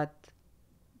 but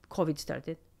COVID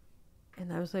started,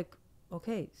 and I was like,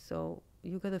 okay, so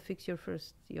you gotta fix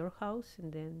your house,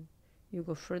 and then you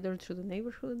go further through the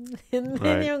neighborhood, and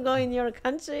then you go in your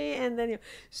country, and then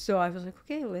so I was like,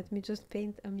 okay, let me just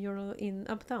paint a mural in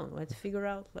Uptown. Let's figure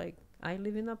out, like, I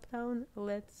live in Uptown,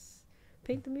 let's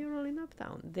paint a mural in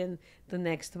Uptown. Then the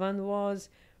next one was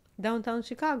downtown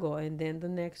Chicago, and then the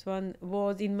next one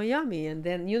was in Miami, and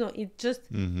then, you know, it just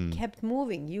kept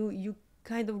moving. You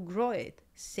kind of grow it.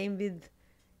 Same with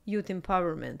youth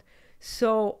empowerment.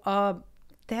 So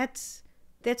that's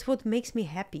what makes me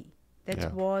happy. That's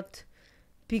what,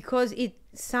 because it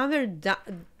somewhere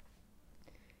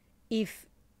if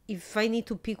I need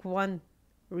to pick one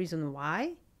reason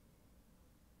why,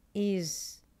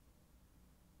 is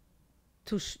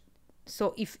to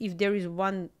so if there is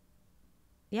one,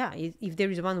 if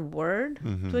there is one word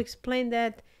to explain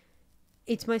that,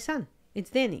 it's my son, it's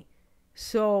Danny.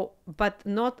 So, but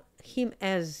not him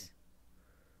as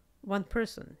one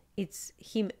person, it's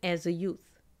him as a youth,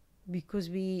 because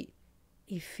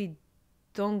if we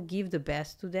don't give the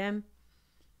best to them,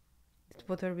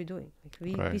 what are we doing? Like,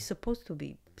 we're supposed to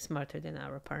be smarter than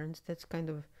our parents. That's kind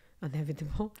of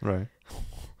inevitable, right?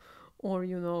 Or,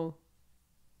 you know,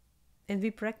 and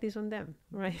we practice on them,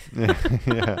 right?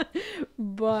 Yeah.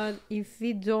 But if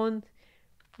we don't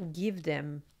give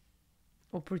them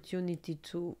opportunity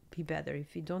to be better,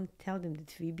 if we don't tell them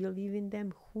that we believe in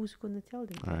them, who's gonna tell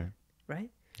them right?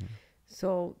 Yeah.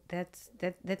 So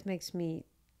that makes me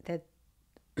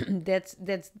that's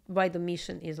why the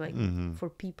mission is like for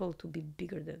people to be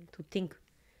to think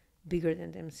bigger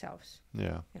than themselves.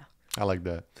 Yeah. I like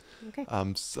that. Okay.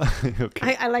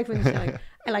 Okay. I like when you say like,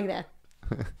 I like that.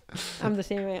 I'm the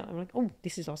same way. I'm like, oh,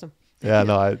 this is awesome. Yeah,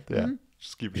 no,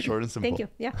 just keep it short and simple. Thank you.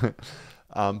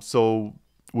 Yeah. So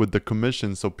with the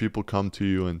commission, so people come to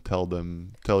you and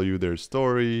tell you their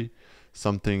story,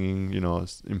 something, you know,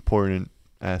 important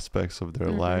aspects of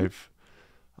their life,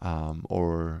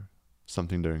 or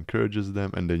something that encourages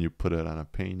them, and then you put it on a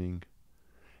painting.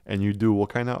 And you do what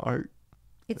kind of art?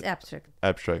 It's abstract.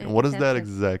 Abstract. And what does that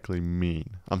exactly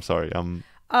mean? I'm sorry.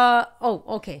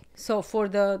 Okay. So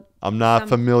I'm not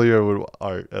familiar with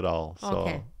art at all. So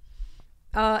okay.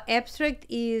 Abstract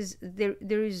is there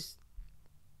is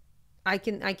I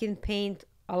can paint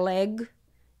a leg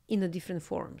in the different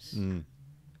forms.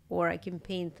 Or I can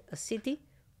paint a city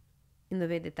in the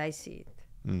way that I see it.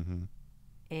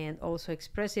 And also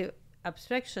expressive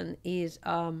abstraction is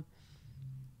I'm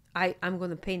going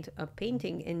to paint a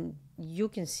painting and you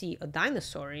can see a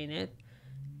dinosaur in it,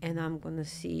 and I'm going to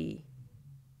see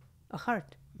a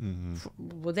heart,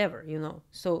 whatever, you know.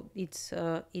 So it's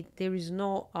there is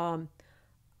no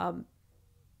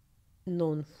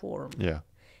known form. Yeah.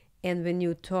 And when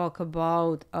you talk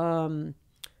about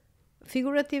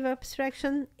figurative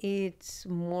abstraction, it's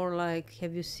more like,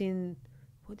 have you seen,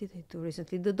 what did I do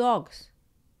recently? The dogs.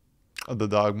 The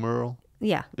dog mural?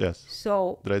 Yeah. Yes.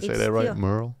 So did I say that right?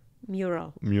 Mural?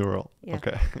 Mural. Yeah.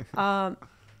 Okay.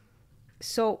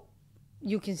 So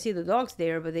you can see the dogs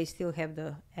there, but they still have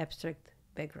the abstract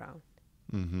background.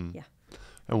 Yeah.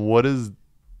 And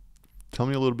tell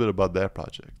me a little bit about that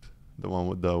project, the one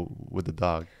with the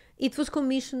dog. It was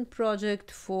commissioned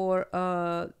project for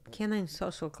Canine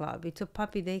Social Club. It's a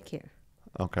puppy daycare.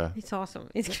 Okay. It's awesome.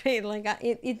 It's great. Like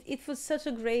it was such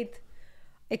a great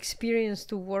experience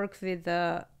to work with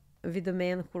the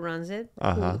man who runs it,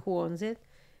 who owns it.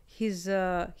 He's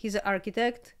an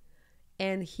architect,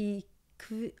 and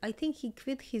I think he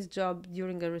quit his job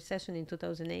during a recession in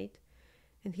 2008,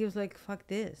 and he was like, "Fuck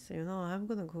this, you know, I'm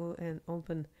gonna go and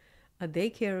open a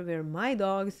daycare where my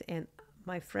dogs and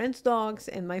my friends' dogs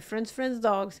and my friends'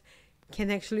 dogs can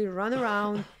actually run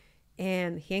around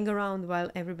and hang around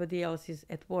while everybody else is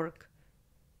at work."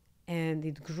 and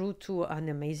it grew to an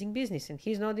amazing business. And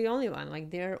he's not the only one. Like,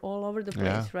 they're all over the Yeah.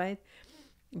 place, right?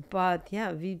 But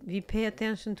yeah, we pay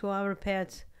attention to our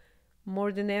pets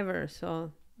more than ever.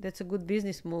 So that's a good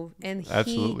business move. And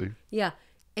Absolutely.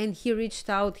 he reached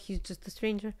out. He's just a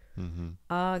stranger.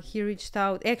 Mm-hmm. He reached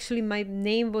out. Actually, my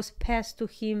name was passed to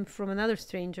him from another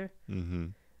stranger. Mm-hmm.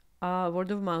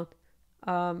 Word of mouth.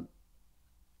 And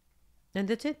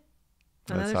that's it.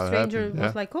 That's Another how it stranger happened.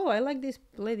 was Yeah. like, "Oh, I like this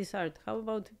lady's art. How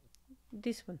about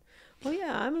this one? Oh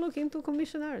yeah, I'm looking to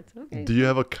commission art. Okay." Do you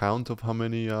have a count of how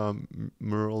many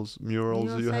murals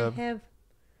Murals you I have have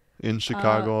in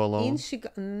Chicago in alone?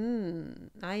 Chicago.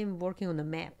 I am working on a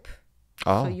map,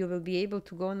 so Oh, you will be able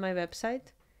to go on my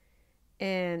website,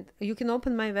 and you can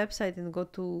open my website and go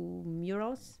to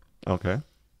murals, okay.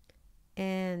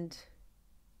 and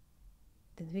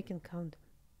then we can count.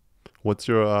 What's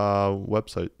your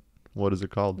website? What is it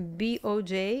called?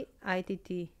 Bojitt,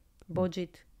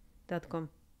 Bojitt.com.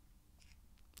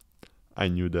 I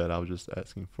knew that. I was just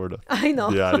asking for I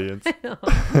know. the audience. I know.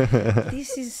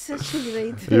 This is such a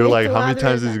great. You're way like, to how many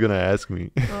times address is he gonna ask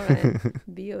me? that. All right,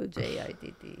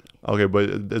 Bojitt. Okay, but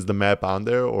is the map on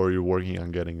there, or you're working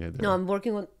on getting it there? No, I'm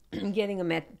working on getting a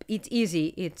map. It's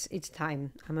easy. It's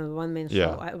time. I'm a one-man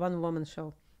show, one-woman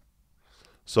show.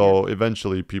 So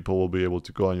eventually, people will be able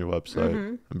to go on your website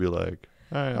and be like,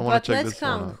 "All right, I want But to check let's this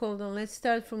one count. out." Hold on. Let's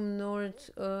start from north.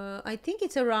 I think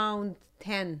it's around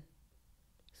 10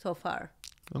 so far.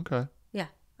 Okay. Yeah,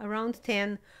 around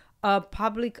 10.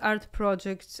 Public art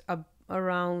projects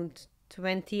around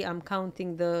 20. I'm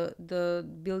counting the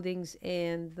buildings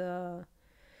and the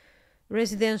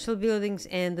residential buildings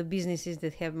and the businesses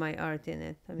that have my art in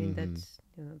it. I mean, that's,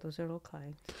 those are all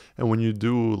clients. And when you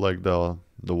do like the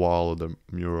wall or the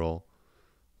mural,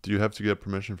 do you have to get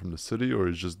permission from the city, or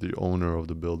is just the owner of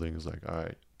the building is like, "All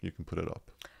right, you can put it up"?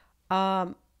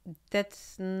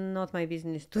 That's not my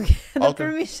business to get the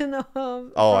permission of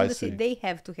from the city. They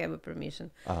have to have a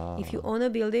permission. If you own a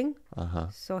building,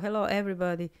 so hello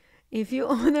everybody. If you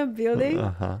own a building,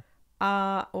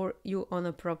 or you own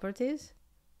a properties,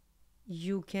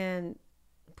 you can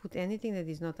put anything that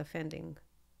is not offending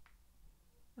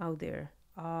out there.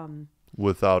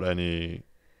 Without any.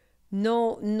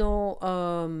 No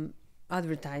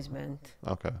advertisement.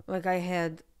 Okay. Like, I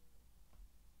had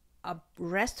a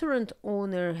restaurant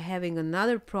owner having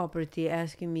another property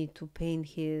asking me to paint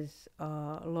his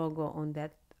logo on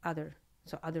that other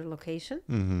location.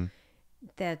 Mm-hmm.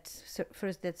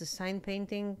 That's a sign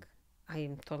painting. I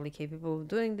am totally capable of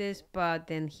doing this, but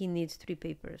then he needs 3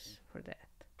 papers for that,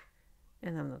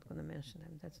 and I'm not going to mention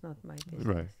them. That's not my business.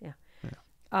 Right. Yeah.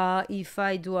 If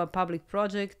I do a public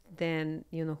project, then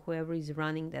whoever is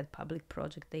running that public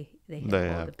project, they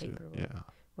have all the paperwork. Yeah.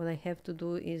 What I have to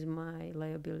do is my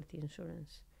liability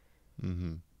insurance.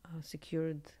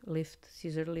 Secured lift,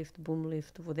 scissor lift, boom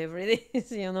lift, whatever it is,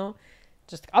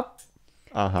 just up.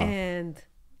 And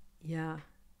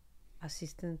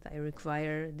assistant, I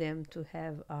require them to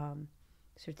have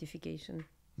certification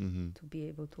to be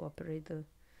able to operate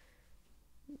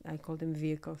I call them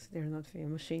vehicles. They're not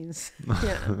machines.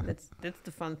 Yeah, that's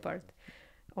the fun part.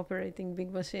 Operating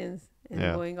big machines and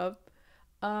going up.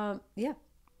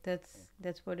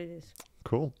 That's what it is.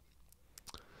 Cool.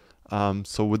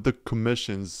 So with the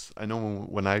commissions, I know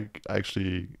when I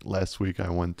actually last week I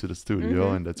went to the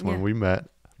studio and that's when we met.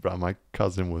 Brought my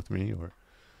cousin with me, or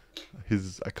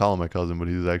I call him my cousin, but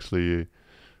he's actually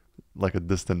like a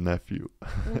distant nephew,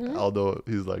 although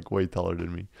he's like way taller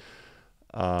than me.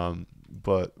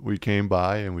 But we came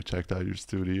by and we checked out your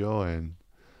studio, and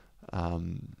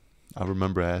I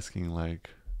remember asking,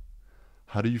 like,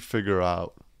 how do you figure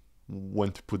out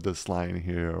when to put this line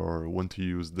here or when to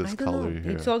use this color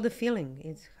here? It's all the feeling.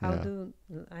 It's how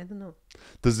I don't know.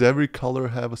 Does every color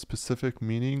have a specific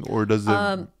meaning, or does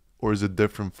it or is it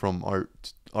different from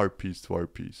art piece to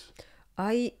art piece?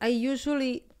 I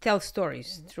usually tell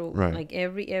stories through like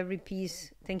every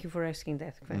piece. Thank you for asking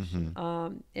that question.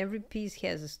 Every piece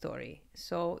has a story.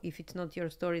 So if it's not your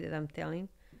story that I'm telling,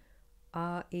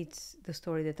 it's the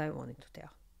story that I wanted to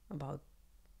tell about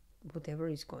whatever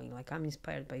is going. Like, I'm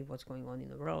inspired by what's going on in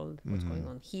the world, what's going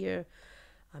on here.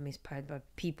 I'm inspired by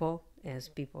people, as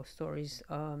people's stories,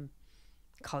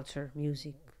 culture,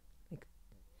 music.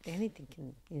 Anything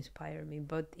can inspire me,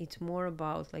 but it's more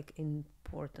about like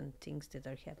important things that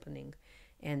are happening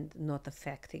and not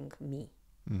affecting me,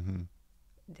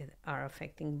 that are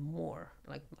affecting more,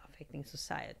 like affecting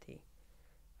society,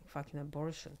 like fucking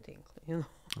abortion thing,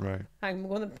 Right. I'm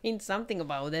gonna paint something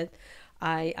about it.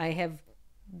 I have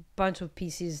bunch of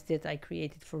pieces that I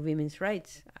created for women's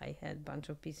rights. I had bunch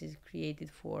of pieces created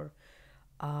for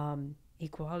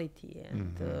equality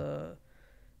and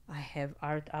I have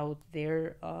art out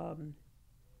there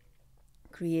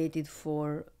created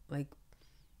for like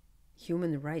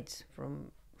human rights,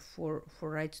 for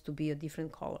rights to be a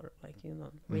different color, like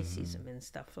racism and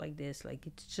stuff like this. Like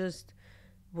it's just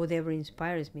whatever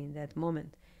inspires me in that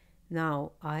moment.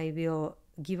 Now I will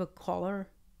give a color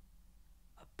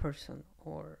a person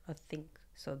or a thing.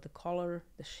 So the color,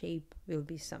 the shape will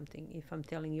be something. If I'm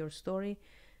telling your story,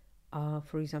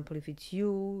 for example, if it's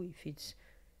you, if it's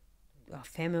a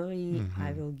family,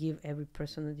 I will give every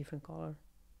person a different color.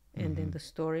 And then the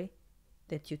story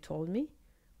that you told me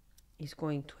is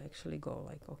going to actually go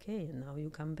like, okay, and now you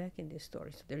come back in this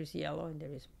story. So there is yellow and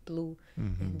there is blue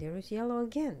and there is yellow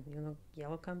again.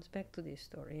 Yellow comes back to this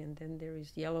story, and then there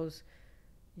is yellow's,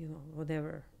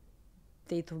 whatever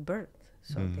date of birth.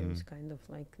 So there is kind of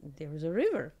like, there is a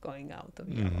river going out of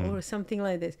yellow or something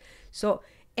like this. So,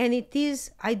 and it is,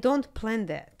 I don't plan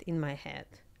that in my head.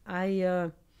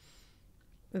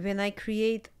 When I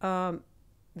create,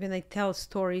 when I tell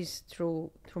stories through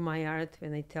my art,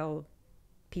 when I tell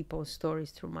people's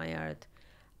stories through my art,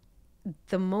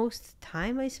 the most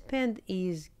time I spend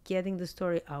is getting the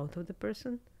story out of the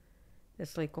person.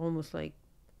 That's like almost like,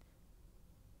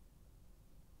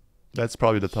 that's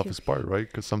probably the toughest part, right?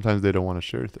 Because sometimes they don't want to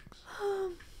share things,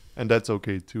 and that's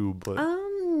okay too. But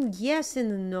yes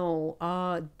and no.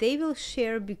 They will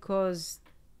share because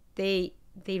they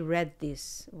read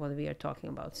this, what we are talking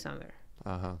about, somewhere.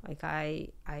 Like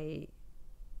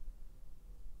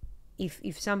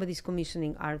if somebody's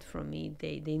commissioning art from me,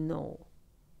 they know,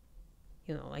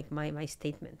 like my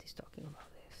statement is talking about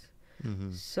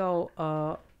this.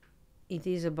 So it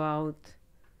is about,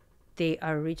 they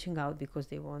are reaching out because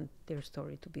they want their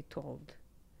story to be told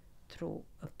through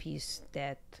a piece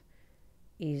that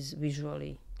is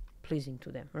visually pleasing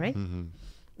to them, right? And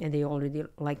they already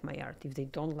like my art. If they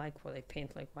don't like what I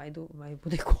paint, like why would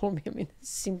they call me? I mean, it's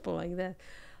simple like that.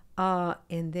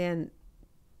 And then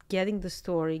getting the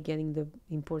story, getting the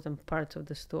important parts of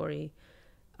the story.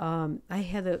 I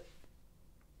had a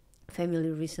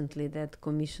family recently that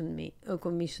commissioned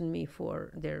me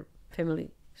for their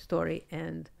family story,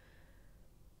 and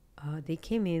they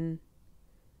came in,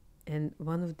 and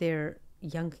one of their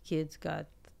young kids got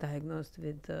diagnosed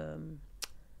with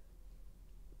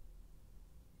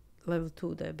level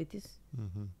 2 diabetes.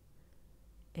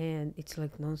 And it's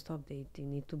like nonstop. They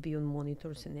need to be on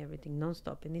monitors and everything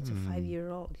nonstop. And it's a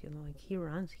 5-year-old, like he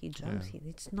runs, he jumps,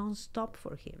 it's nonstop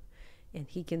for him. And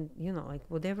he can, like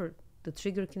whatever, the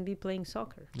trigger can be playing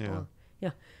soccer.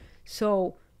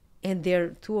 So, and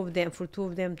two of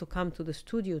them to come to the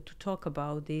studio to talk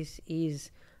about this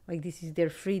is like, this is their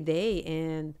free day,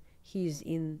 and he's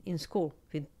in school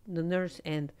with the nurse.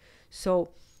 And so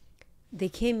they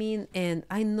came in, and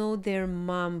I know their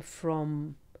mom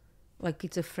from, like,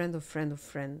 it's a friend of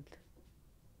friend.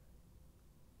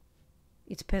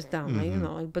 It's passed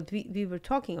down, but we were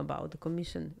talking about the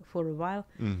commission for a while.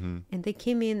 And they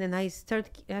came in, and I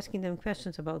started asking them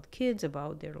questions about kids,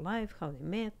 about their life, how they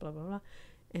met, blah, blah, blah.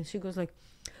 And she goes like,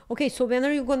 okay, so when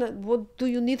are you what do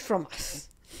you need from us?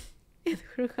 And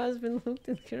her husband looked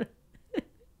at her,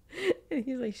 and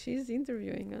he's like, she's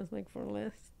interviewing us like for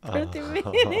less 30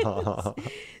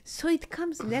 minutes. So it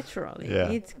comes naturally.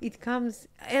 It comes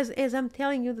as I'm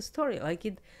telling you the story. Like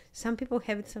some people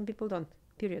have it, some people don't.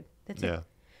 Period. That's it.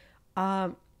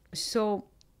 So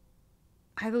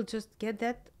I will just get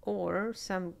that, or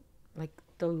some, like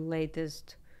the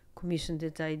latest commission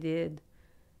that I did,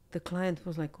 the client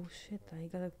was like, oh shit, I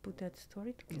gotta put that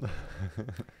story together.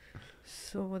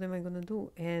 So what am I gonna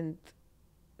do? And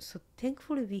so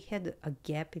thankfully we had a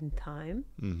gap in time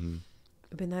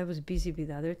when I was busy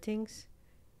with other things,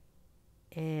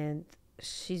 and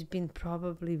she's been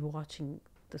probably watching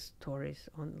the stories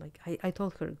on, like, I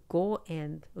told her, go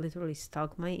and literally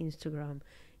stalk my Instagram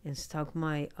and stalk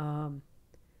my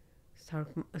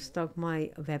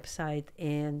website,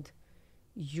 and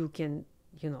you can,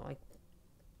 like,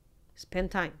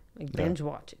 spend time, like binge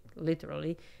watch it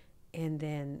literally, and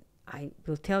then I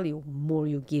will tell you, more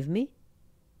you give me,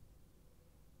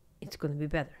 it's going to be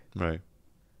better. Right.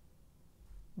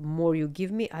 More you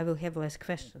give me, I will have less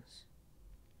questions.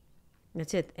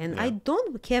 That's it. And I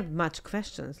don't have much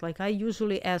questions. Like, I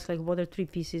usually ask, like, what are 3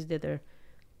 pieces that are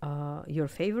your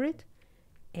favorite?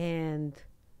 And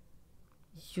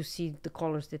you see the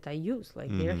colors that I use.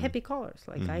 Like, they're happy colors.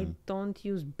 Like, I don't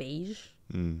use beige,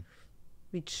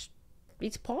 which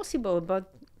it's possible,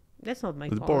 but that's not my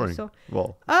color. It's boring. So,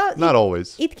 well, not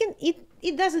always.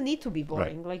 It doesn't need to be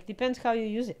boring. Right. Like, depends how you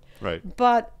use it. Right.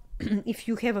 But if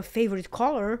you have a favorite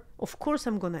color, of course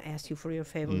I'm going to ask you for your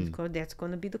favorite color. That's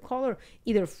going to be the color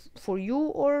either for you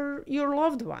or your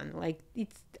loved one. Like,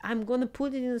 I'm gonna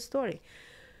put it in a story,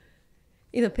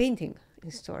 in a painting,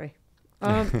 in story.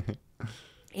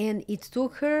 And it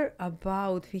took her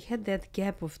about, we had that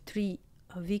gap of 3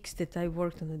 weeks that I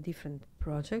worked on a different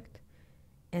project.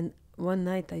 And one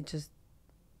night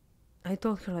I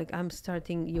told her, like, I'm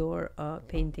starting your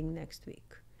painting next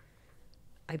week.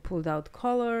 I pulled out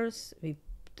colors. We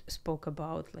spoke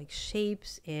about like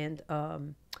shapes and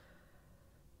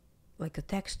like the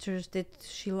textures that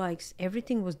she likes.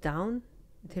 Everything was down.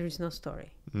 There is no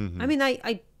story. I mean,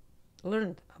 I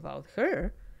learned about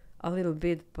her a little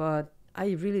bit, but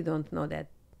I really don't know that,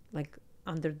 like,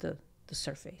 under the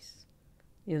surface,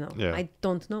 you know. Yeah. I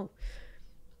don't know.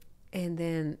 And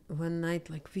then one night,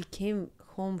 like, we came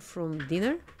home from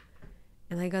dinner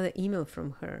and I got an email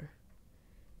from her,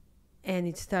 and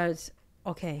it starts,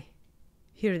 okay,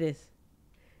 here it is.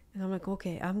 And I'm like,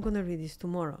 okay, I'm gonna read this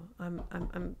tomorrow. I'm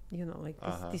you know, like,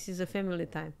 this is a family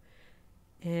time.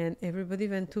 And everybody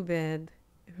went to bed,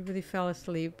 everybody fell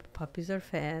asleep, puppies are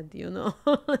fed, you know,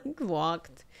 like,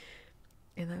 walked.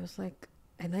 And I was like,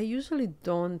 and I usually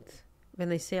don't,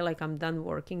 when I say, like, I'm done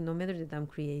working, no matter that I'm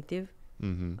creative,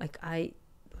 like, I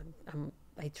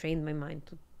trained my mind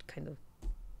to kind of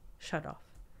shut off.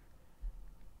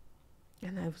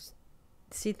 And I was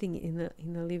sitting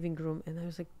in a living room, and I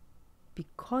was like,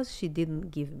 because she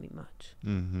didn't give me much,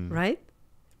 right?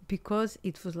 Because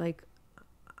it was like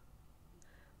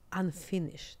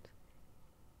unfinished.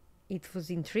 It was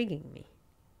intriguing me,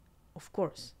 of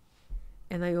course.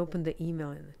 And I opened the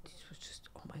email, and it was just,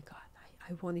 oh my God,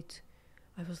 I wanted,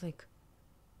 I was like,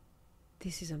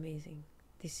 this is amazing.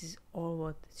 This is all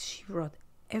what she wrote,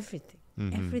 everything,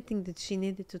 everything that she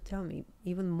needed to tell me,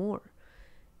 even more.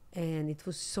 And it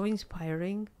was so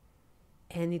inspiring.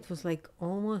 And it was like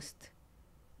almost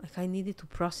like I needed to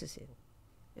process it.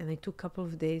 And I took a couple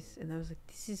of days, and I was like,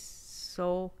 this is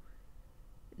so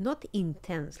not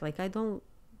intense. Like,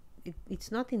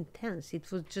 it's not intense.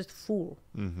 It was just full.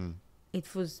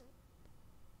 It was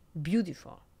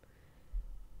beautiful.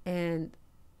 And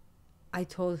I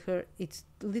told her, it's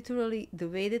literally the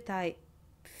way that I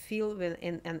feel when,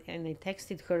 and I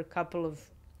texted her a couple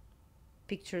of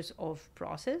pictures of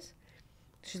process.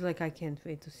 She's like, I can't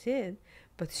wait to see it.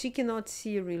 But she cannot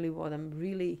see really what I'm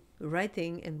really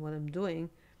writing and what I'm doing.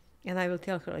 And I will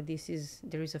tell her, like,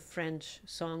 there is a French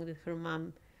song that her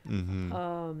mom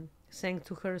sang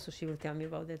to her, so she will tell me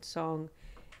about that song.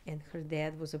 And her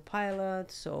dad was a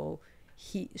pilot, so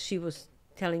she was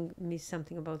telling me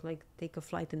something about, like, take a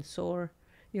flight and soar,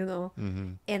 you know.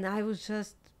 And I was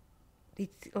just,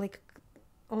 it's like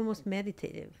almost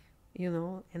meditative, you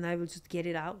know, and I will just get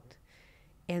it out.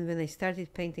 And when I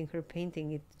started painting her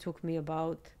painting, it took me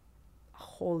about a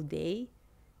whole day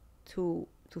to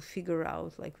figure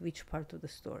out, like, which part of the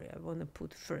story I want to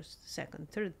put first, second,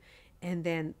 third. And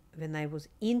then when I was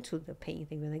into the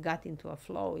painting, when I got into a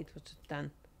flow, it was just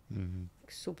done.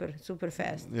 Super, super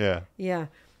fast. Yeah.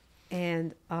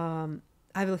 And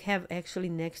I will have, actually,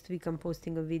 next week I'm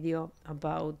posting a video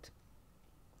about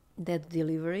that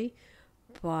delivery.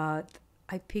 But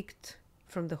I picked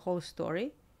from the whole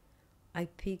story, I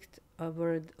picked a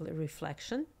word,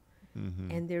 reflection.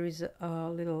 And there is a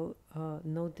little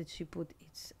note that she put.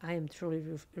 It's, I am truly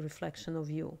a reflection of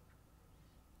you.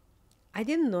 I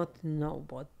did not know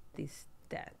what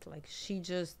that. Like, she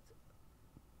just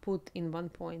put in one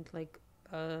point, like,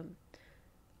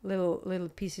 little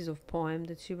pieces of poem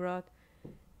that she brought.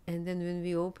 And then when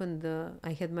we opened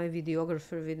I had my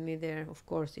videographer with me there. Of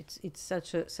course, it's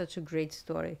such a great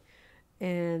story.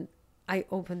 And I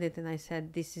opened it and I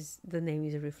said, the name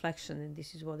is a reflection, and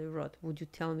this is what I wrote. Would you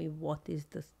tell me what is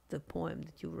the poem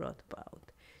that you wrote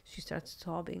about? She starts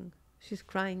sobbing. She's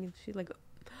crying, and she's like,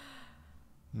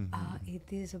 it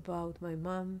is about my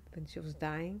mom when she was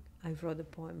dying. I wrote a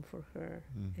poem for her,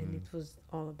 and it was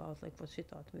all about, like, what she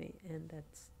taught me, and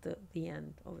that's the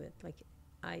end of it. Like,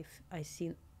 I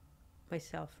see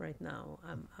myself right now.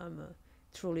 I'm a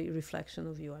truly reflection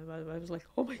of you. I was like,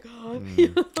 oh my God.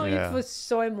 You know, it was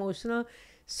so emotional,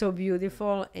 so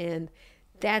beautiful. And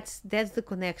that's the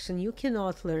connection. You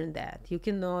cannot learn that. You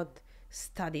cannot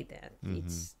study that.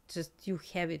 It's just, you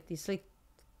have it. It's like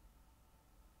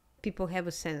people have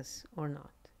a sense or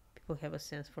not. People have a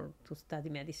sense to study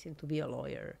medicine, to be a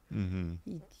lawyer.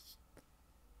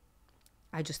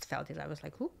 I just felt it. I was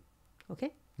like, oh,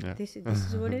 okay. This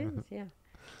is what it is. Yeah.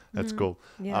 That's cool.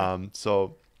 Yeah.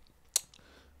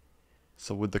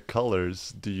 So with the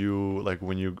colors, do you, like,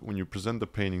 when you present the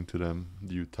painting to them,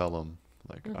 do you tell them,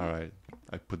 like, all right,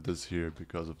 I put this here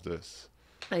because of this?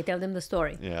 I tell them the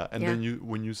story. Yeah. And then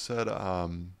when you said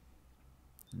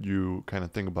you kind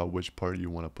of think about which part you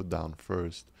want to put down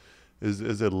first, is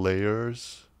it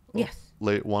layers? Yes.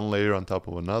 one layer on top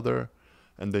of another,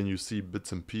 and then you see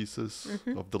bits and pieces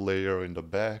Mm-hmm. of the layer in the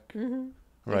back, Mm-hmm.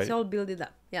 right? It's all built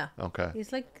up. Yeah. Okay,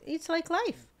 It's like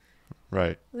life.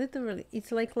 right. Literally,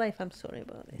 it's like life. I'm sorry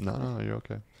about this. No, you're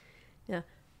okay. Yeah.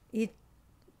 It.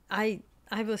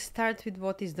 I will start with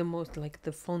what is the most like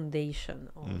the foundation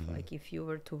of Mhm. like if you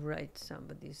were to write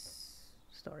somebody's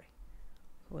story.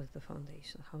 What's the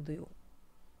foundation? How do you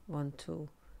want to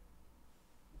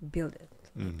build it?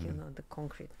 Like you Mhm. know the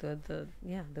concrete.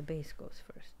 The base goes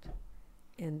first,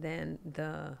 and then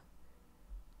the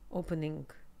opening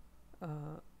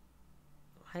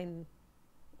line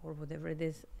or whatever it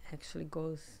is actually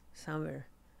goes somewhere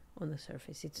on the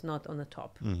surface. It's not on the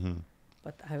top. Mhm.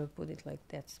 But I will put it like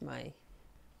that's my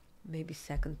maybe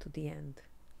second to the end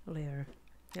layer.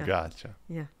 Yeah. Gotcha.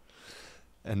 Yeah.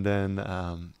 And then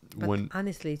But when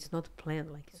honestly, it's not planned.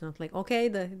 Like it's not like okay,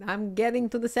 I'm getting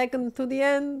to the second to the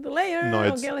end layer. No,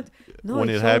 it's when it's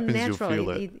it so happens, you natural. feel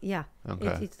it. Yeah.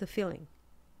 Okay. It's the feeling.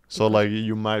 So because- like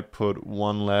you might put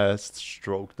one last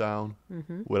stroke down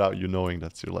Mm-hmm. without you knowing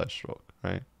that's your last stroke,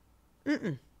 right?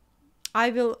 Mm-mm. I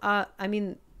will. I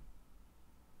mean,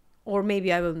 or maybe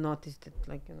I will notice that,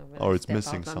 like you know, when Or I it's step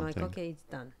missing out, I'm like, something. okay, it's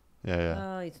done. Yeah,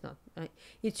 yeah. It's not.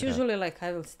 It's Yeah. usually like I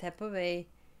will step away,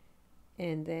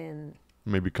 and then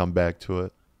Maybe come back to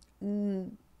it.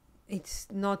 it's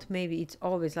not maybe. It's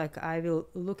always like I will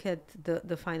look at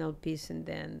the final piece, and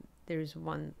then there is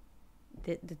one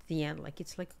at the end. Like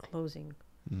it's like closing,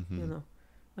 Mhm. you know,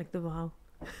 like the wow.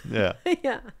 Yeah.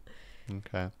 Yeah.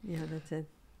 Okay. Yeah, that's it.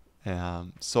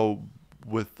 So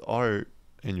with art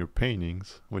and your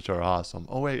paintings, which are awesome.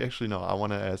 Oh wait, actually no. I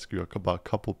want to ask you about a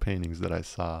couple paintings that I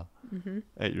saw Mm-hmm.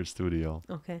 at your studio.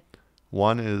 Okay.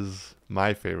 One is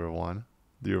my favorite one.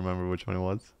 Do you remember which one it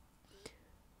was?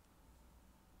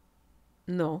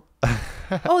 No.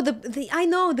 Oh, the I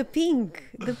know the pink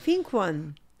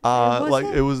one. Was Like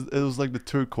it? it was like the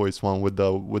turquoise one with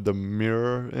the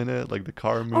mirror in it, like the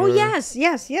car mirror. Oh yes.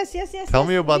 Tell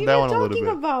me about We that were one a little talking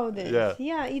bit. about it. Yeah.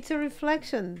 Yeah, it's a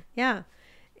reflection. Yeah,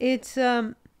 it's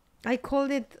I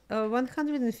called it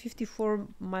 154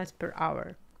 miles per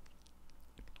hour.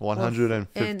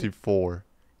 154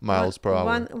 miles per hour.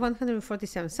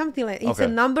 147, something like. It's a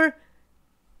Okay. number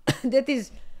that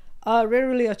is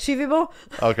rarely achievable.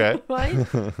 Okay. Right?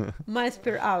 Miles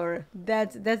per hour.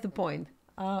 That's the point.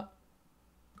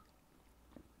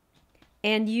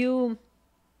 And you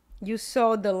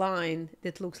saw the line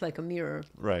that looks like a mirror.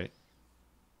 Right.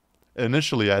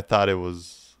 Initially, I thought it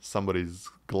was somebody's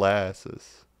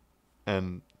glasses,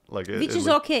 and like Which it is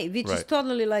looked- okay. Which is right.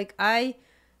 totally like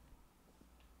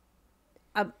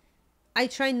I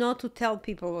try not to tell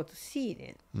people what to see it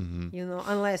in. Mhm. You know,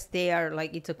 unless they are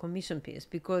like it's a commission piece,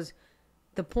 because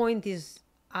the point is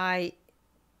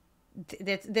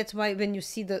that's why when you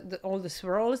see the all the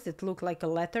swirls that look like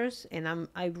letters, and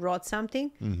I wrote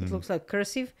something Mhm. it looks like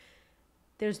cursive,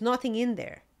 there's nothing in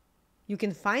there. You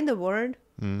can find a word,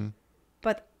 Mhm.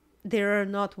 but there are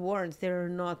not words.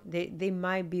 They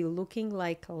might be looking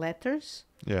like letters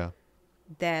Yeah.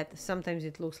 that sometimes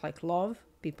it looks like love.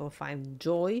 People find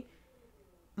joy.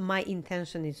 My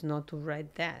intention is not to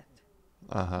write that.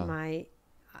 Uh-huh. My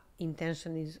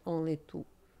intention is only to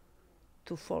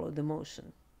follow the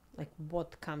motion, like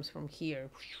what comes from here,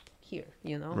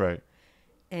 you know. Right.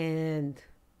 And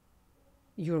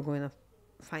you're going to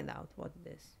find out what it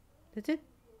is. That's it.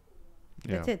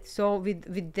 Yeah. That's it. So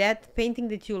with that painting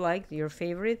that you liked, your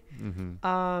favorite,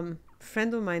 Mhm.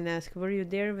 friend of mine asked, "Were you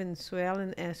there when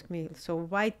Suellen asked me? So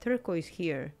why turquoise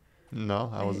here?" No,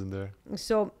 I wasn't there.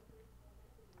 So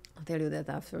I'll tell you that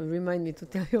after. Remind me to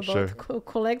tell you about Sure. the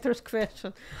collector's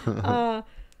question.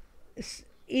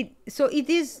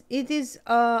 It is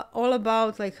all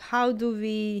about like how do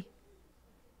we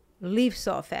live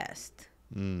so fast,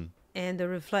 Mm. and the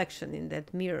reflection in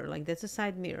that mirror, like that's a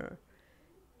side mirror,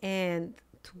 and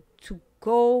to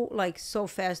go like so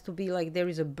fast, to be like there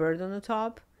is a bird on the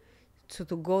top, so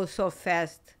to go so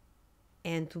fast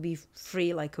and to be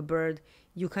free like a bird,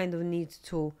 you kind of need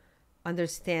to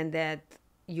understand that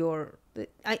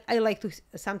I like to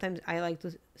sometimes I like to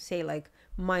say like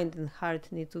mind and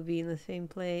heart need to be in the same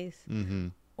place.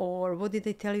 Mhm. Or what did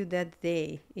I tell you that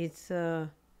day? It's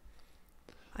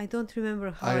I don't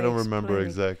remember how I don't remember explained it.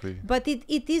 exactly. But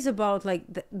it is about like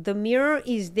the mirror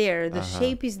is there, the Uh-huh.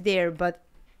 shape is there, but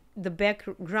the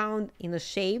background in a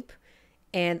shape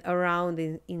and around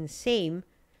in same.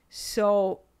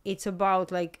 So it's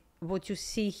about like what you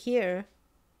see here,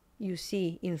 you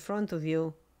see in front of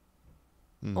you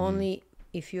Mhm. only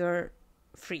if you're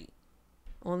free,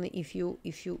 only if you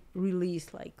release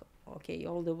like okay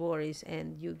all the worries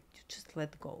and you just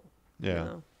let go. Yeah. You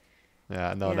know?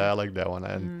 Yeah, no, Yeah. I like that one.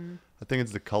 And I think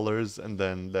it's the colors, and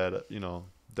then that, you know,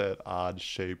 that odd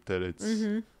shape that it's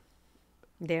Mm-hmm.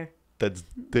 There. that's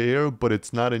there, but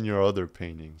it's not in your other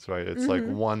paintings, right? It's like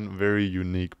Mm-hmm. one very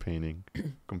unique painting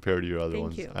compared to your other Thank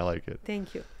ones. you. I like it.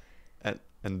 Thank you.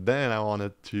 And then I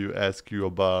wanted to ask you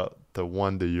about the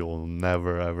one that you'll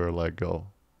never ever let go.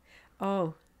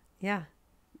 Oh, yeah.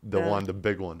 The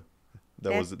big one.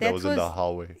 That was in the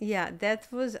hallway. Yeah, that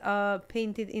was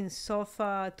painted in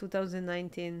Sofa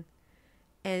 2019,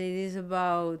 and it is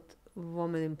about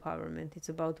woman empowerment. It's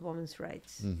about women's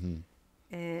rights, Mm-hmm.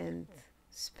 and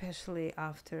especially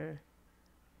after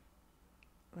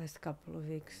last couple of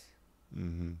weeks,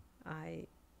 Mm-hmm. I,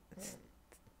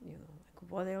 you know, like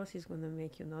what else is gonna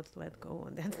make you not let go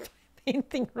on that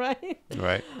painting, right?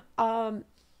 Right.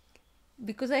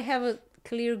 Because I have a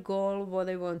clear goal what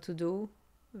I want to do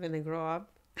when I grow up.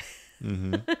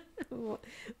 Mm-hmm.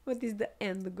 What is the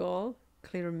end goal?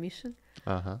 Clear mission.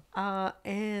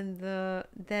 And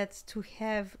that's to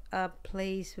have a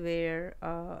place where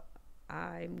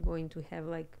I'm going to have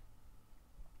like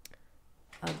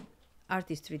an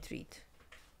artist retreat.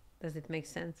 Does it make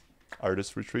sense?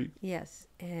 Artist retreat. Yes,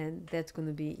 and that's going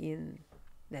to be in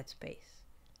that space.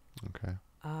 Okay.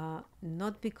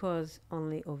 Not because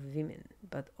only of women,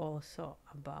 but also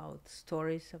about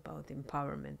stories, about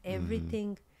empowerment.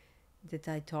 Everything that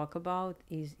I talk about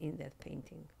is in that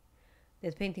painting.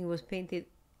 That painting was painted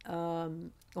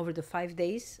over the 5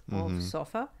 days of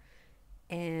Sofa,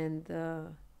 and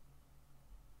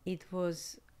it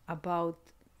was about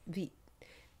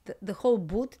the whole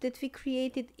booth that we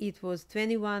created. It was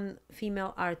 21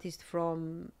 female artists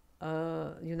from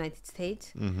United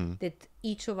States that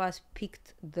each of us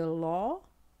picked the law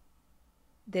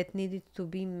that needed to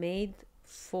be made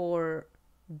for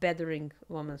bettering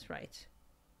women's rights,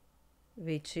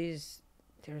 which is,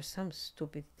 there are some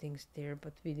stupid things there,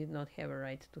 but we did not have a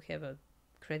right to have a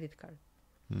credit card,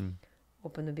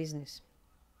 open a business.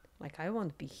 Like, I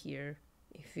won't be here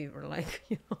if we were like,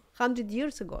 100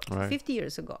 years ago, Right. 50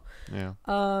 years ago. Yeah.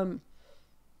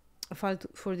 Filed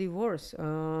for divorce,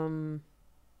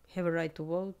 have a right to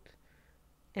vote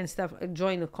and stuff,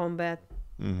 join a combat,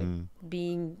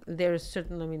 being there's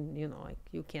certain, I mean, like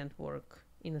you can't work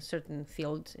in a certain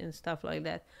field and stuff like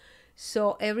that.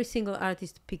 So every single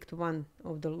artist picked one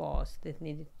of the laws that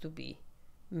needed to be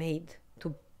made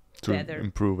to better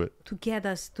improve it. to get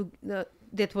us to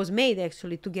that was made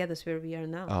actually to get us where we are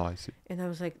now. Oh, I see. And I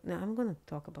was like, no, I'm gonna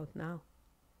talk about now.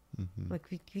 Like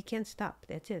we can't stop.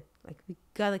 That's it. Like we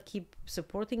gotta keep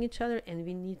supporting each other, and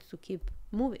we need to keep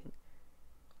moving,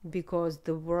 because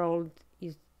the world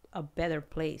is a better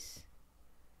place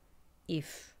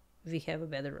if we have a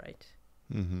better right.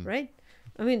 Right?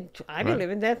 I mean, I believe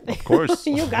in that. Of course.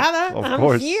 You gotta. Of I'm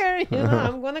course. here.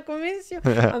 I'm gonna convince you.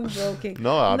 I'm joking.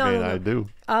 No, I mean, no. I do.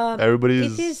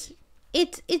 Everybody's.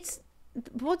 It's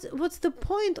what's the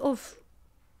point of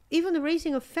even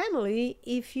raising a family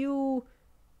if you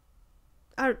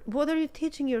are, what are you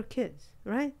teaching your kids,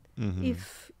 right?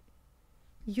 If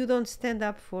you don't stand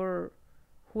up for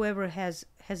whoever has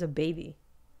a baby,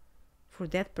 for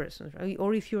that person, right?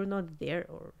 Or if you're not there,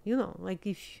 or like,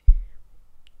 if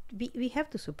we have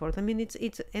to support. I mean,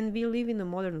 it's and we live in a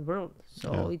modern world,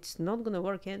 so it's not gonna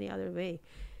work any other way.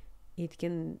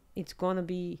 It's gonna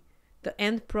be the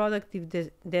end product if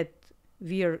that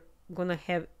we are gonna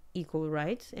have equal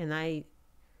rights, and I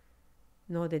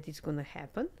know that it's gonna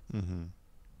happen.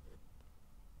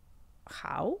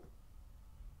 How?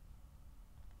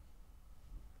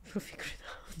 We'll figure it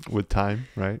out. With time,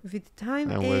 right? With time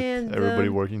And with everybody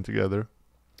working together.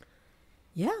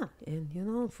 Yeah,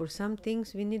 and for some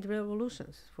things we need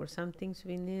revolutions. For some things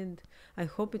we need. I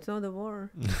hope it's not a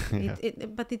war. Yeah.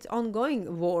 But it's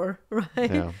ongoing war,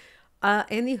 right? Yeah.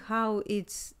 Anyhow,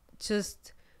 it's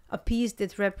just a piece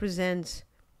that represents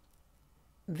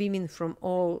women from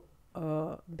all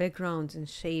backgrounds and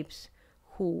shapes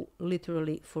who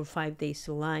literally for 5 days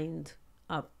lined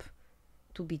up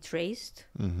to be traced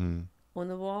on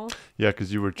the wall. Yeah,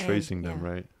 because you were tracing them,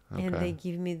 right? Okay. And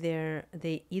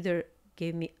they either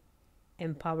gave me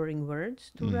empowering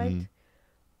words to write,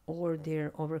 or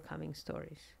their overcoming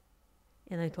stories.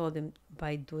 And I told them,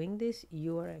 by doing this,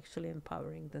 you are actually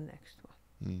empowering the next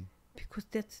one. Because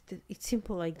it's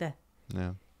simple like that.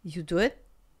 Yeah. You do it,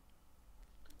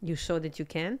 you show that you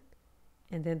can,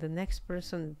 and then the next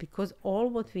person, because all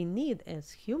what we need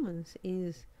as humans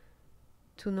is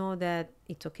to know that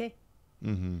it's okay.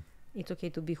 It's okay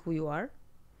to be who you are.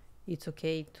 It's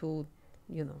okay to,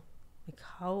 like,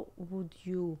 how would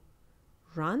you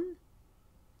run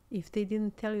if they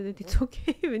didn't tell you that it's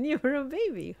okay when you were a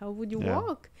baby? How would you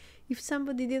walk if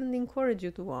somebody didn't encourage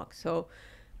you to walk? So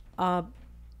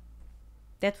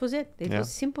that was it. It Yeah.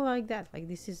 was simple like that. Like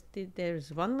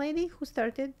there's one lady who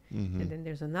started, and then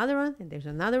there's another one, and there's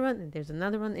another one, and there's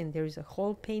another one, and there is a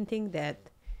whole painting that,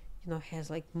 has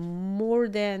like more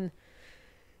than,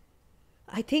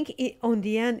 I think on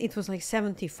the end it was like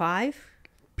 75.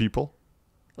 People?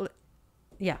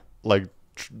 Yeah. Like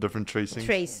different tracings?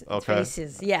 Okay.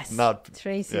 Traces, yes. Not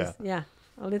traces, yeah.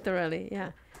 Literally,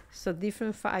 yeah. So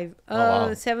different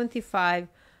 75,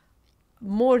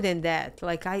 more than that.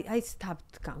 Like I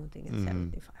stopped counting at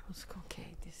 75. I was like,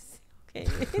 okay,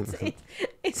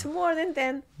 it's more than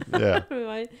 10. Yeah.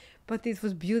 Right? But it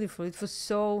was beautiful. It was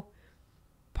so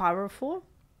powerful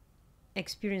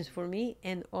experience for me,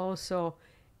 and also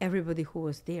everybody who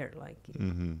was there. Like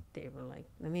they were like,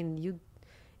 I mean,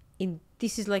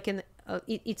 this is like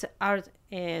it's art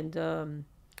and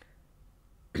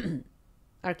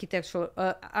architectural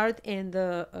art and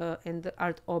the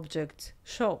art object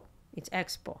show. It's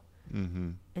expo,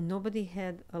 and nobody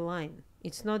had a line.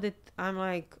 It's not that I'm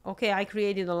like, okay, I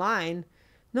created a line.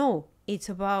 No, it's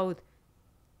about,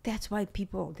 that's why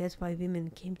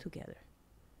women came together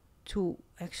to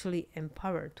actually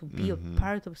empower, to be a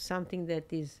part of something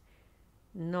that is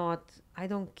not, I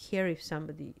don't care if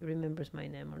somebody remembers my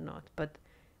name or not, but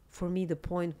for me the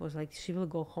point was like, she will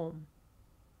go home,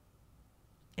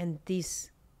 and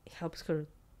this helps her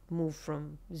move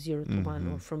from 0 to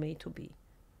 1 or from A to B.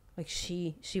 Like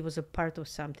she was a part of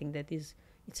something that is,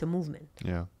 it's a movement.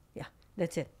 Yeah.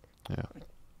 That's it. Yeah. Like,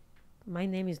 my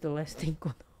name is the last thing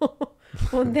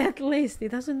on that list. It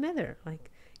doesn't matter. Like,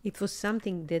 it was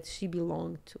something that she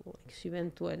belonged to. Like, she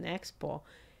went to an expo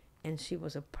and she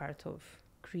was a part of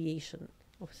creation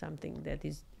of something that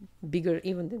is bigger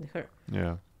even than her.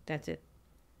 Yeah. That's it.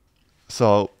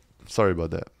 So, sorry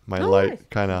about that. My No light worries.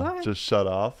 kind Go of ahead. just shut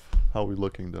off. How are we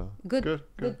looking though? Good.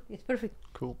 Good. It's perfect.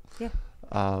 Cool. Yeah.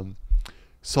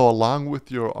 So along with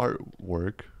your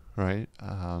artwork, right?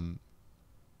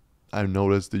 I've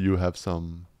noticed that you have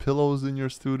some pillows in your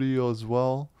studio as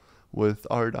well, with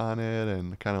art on it,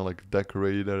 and kind of like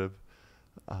decorative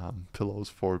pillows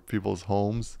for people's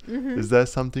homes. Is that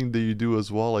something that you do as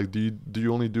well? Like, do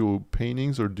you only do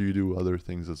paintings, or do you do other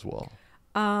things as well?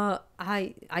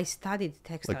 I studied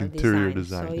textile Like interior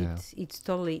design, so yeah. it's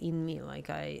totally in me. Like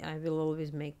I will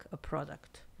always make a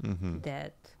product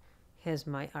that has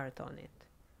my art on it.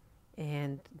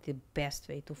 And the best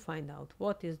way to find out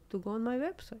what is to go on my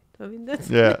website. I mean,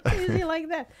 that's easy like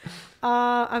that.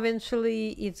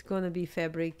 Eventually, it's going to be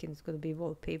fabric and it's going to be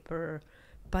wallpaper.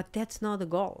 But that's not the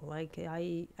goal. Like,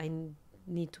 I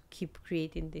need to keep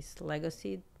creating this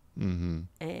legacy.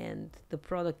 And the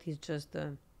product is just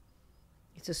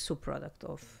it's a sub-product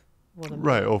of what I'm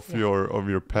doing. Of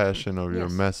your passion, of your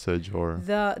message, or...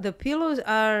 The pillows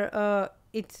are...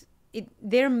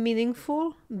 they're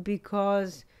meaningful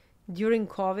because... During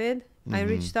COVID, I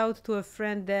reached out to a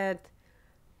friend that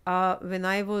when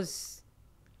I was,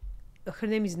 her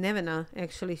name is Nevena,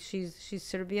 actually. She's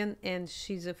Serbian, and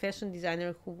she's a fashion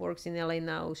designer who works in LA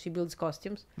now. She builds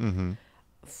costumes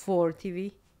for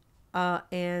TV,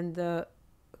 and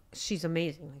she's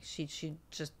amazing. Like she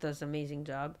just does an amazing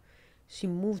job. She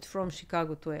moved from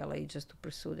Chicago to LA just to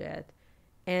pursue that,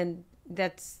 and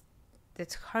that's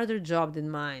harder job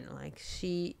than mine. Like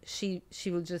she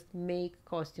will just make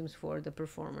costumes for the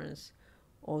performers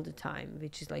all the time,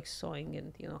 which is like sewing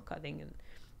and cutting, and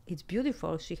it's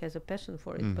beautiful. She has a passion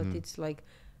for it, but it's like,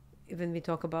 when we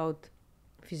talk about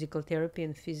physical therapy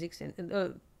and physics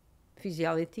and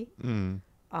physiology,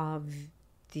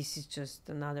 this is just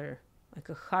another, like,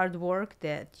 a hard work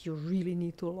that you really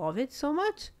need to love it so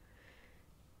much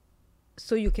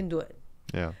so you can do it.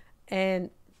 And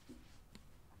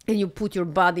you put your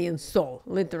body and soul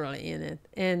literally in it.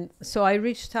 And so I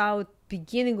reached out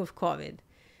beginning of COVID,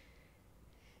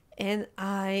 and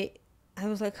I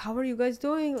was like, how are you guys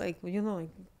doing? Like, like,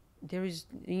 there is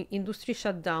industry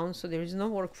shut down, so there is no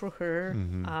work for her.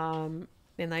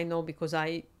 And I know because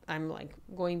I'm like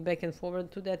going back and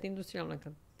forward to that industry. I'm like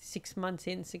 6 months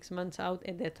in, 6 months out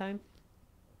at that time.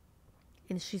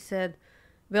 And she said,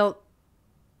 well,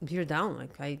 we're down.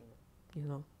 Like,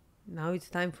 now it's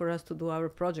time for us to do our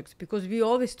projects, because we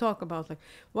always talk about, like,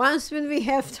 once when we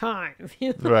have time.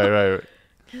 Right.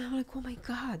 And I'm like, oh my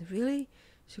God, really?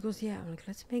 She goes, yeah. I'm like,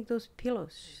 let's make those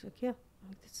pillows. She's like, yeah. I'm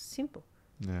like, that's simple.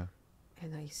 Yeah.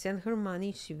 And I sent her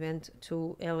money. She went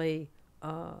to LA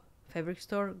fabric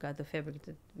store, got the fabric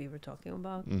that we were talking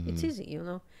about. It's easy,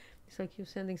 It's like you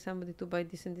sending somebody to buy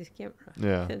this and this camera.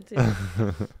 Yeah. That's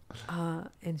it.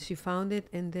 And she found it,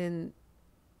 and then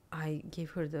I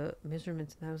gave her the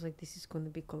measurements, and I was like, this is going to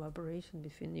be collaboration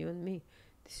between you and me.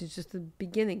 This is just the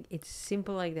beginning. It's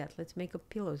simple like that. Let's make up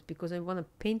pillows because I want to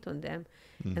paint on them,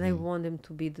 and I want them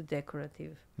to be the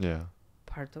decorative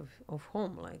part of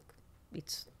home. Like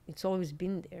it's always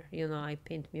been there. You know, I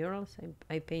paint murals.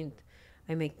 I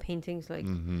make paintings. Like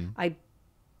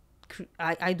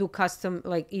I do custom.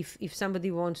 Like if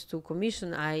somebody wants to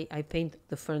commission, I paint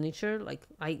the furniture. Like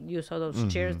I use all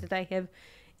those chairs that I have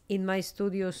in my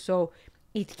studio. So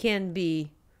it can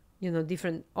be, you know,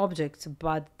 different objects,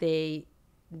 but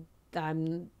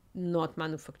I'm not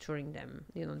manufacturing them.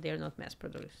 You know, they're not mass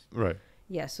produced. Right.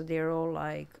 Yeah, so they're all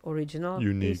like original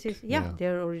Unique. pieces. Yeah,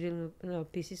 they're original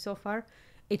pieces so far.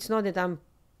 It's not that I'm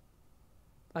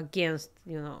against,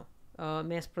 you know,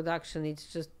 mass production.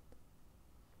 It's just,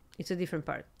 it's a different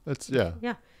part.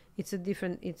 Yeah, it's a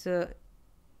different.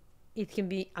 It can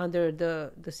be under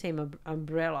the same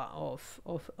umbrella of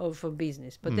a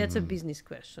business, but that's a business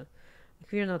question.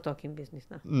 We're not talking business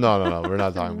now. No, we're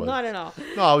not talking about not at all.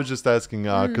 No, I was just asking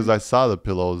because I saw the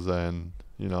pillows, and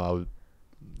you know,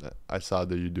 I saw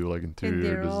that you do like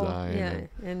interior design.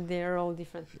 And they're all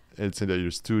different. It's in your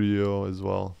studio as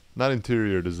well. Not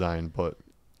interior design, but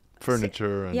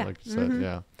furniture and like you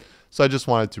said, So I just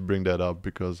wanted to bring that up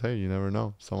because hey, you never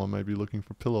know, someone might be looking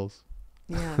for pillows.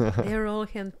 Yeah, they're all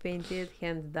hand painted,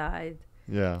 hand dyed.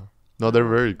 Yeah. No, they're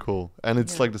very cool. And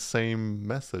it's like the same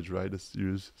message, right? It's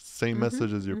same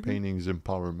message as your paintings,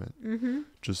 empowerment.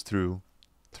 Just through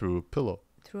a pillow.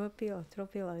 Through a pillow,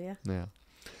 yeah. Yeah.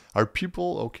 Are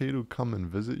people okay to come and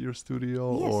visit your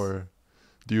studio? Yes. Or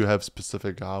do you have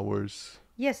specific hours?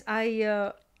 Yes,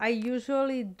 I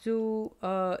usually do,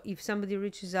 if somebody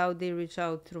reaches out, they reach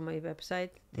out through my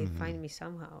website. They find me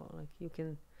somehow. Like you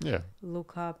can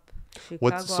look up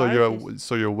Chicago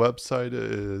so your website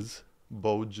is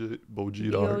Bojitt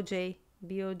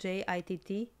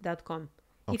BOJITT.com.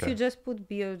 Okay. If you just put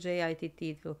BOJITT,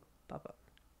 it will pop up.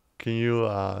 Can you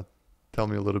tell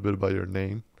me a little bit about your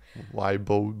name? Why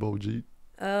Bojitt?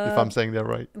 If I'm saying that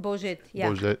right. Bojitt, yeah.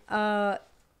 Bojitt.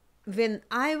 When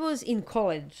I was in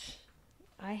college,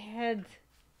 I had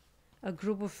a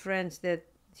group of friends that,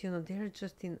 you know, they're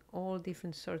just in all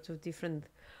different sorts of different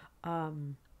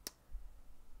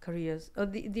careers, or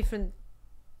different,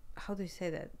 how do you say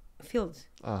that? Fields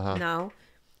now,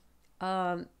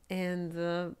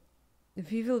 and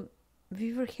we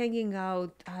were hanging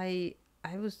out. I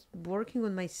was working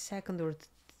on my second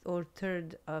or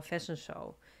third fashion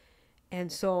show,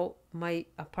 and so my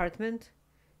apartment,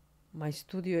 my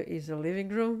studio is a living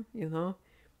room, you know,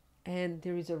 and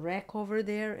there is a rack over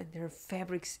there, and there are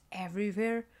fabrics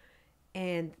everywhere,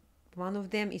 and one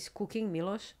of them is cooking.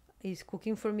 Milos is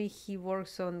cooking for me. He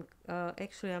works on,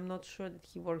 actually, I'm not sure that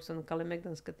he works on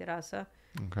Kalemegdanska terasa.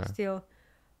 Okay. Still.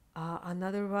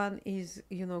 Another one is,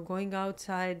 you know, going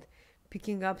outside,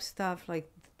 picking up stuff.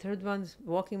 Like the third one's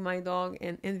walking my dog,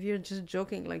 and we're just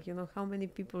joking, like, you know, how many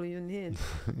people you need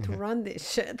to run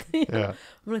this shit. I'm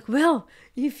like, well,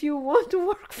 if you want to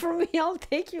work for me, I'll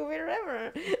take you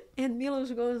wherever. And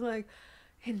Milos goes like,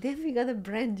 and then we gotta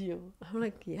brand you. I'm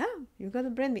like, yeah, you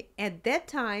gotta brand me. At that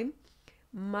time,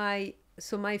 my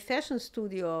fashion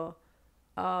studio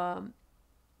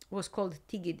was called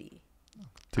Tigidi.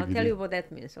 I'll tell you what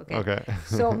that means, okay?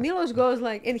 So Milos goes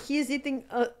like, and he's eating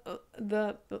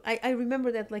I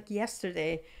remember that like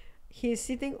yesterday. He's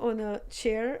sitting on a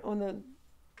chair, on a,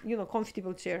 you know,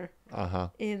 comfortable chair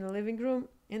in the living room,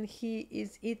 and he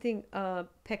is eating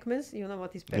pekmez. You know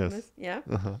what is pekmez? Yes.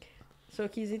 Yeah. So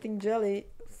he's eating jelly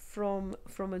from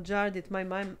a jar that my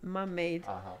mom made.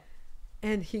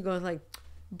 And he goes like,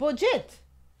 Bojitt,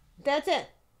 that's it.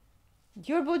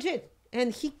 You're Bojitt.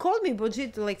 And he called me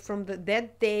Bojitt like from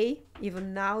that day.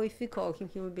 Even now, if we call him,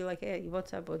 he would be like, hey,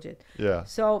 what's up, Bojitt? Yeah.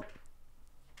 So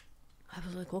I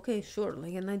was like, okay, sure.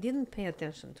 Like, and I didn't pay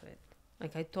attention to it.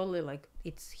 Like, I totally, like,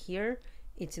 it's here.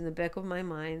 It's in the back of my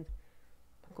mind.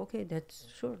 Like, okay, that's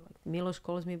sure. Like, Milos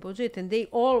calls me Bojitt. And they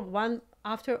all, one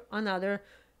after another,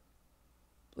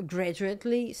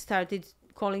 gradually started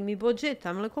calling me Bojitt.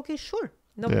 I'm like, okay, sure.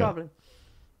 No problem.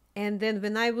 And then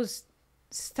when I was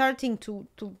starting to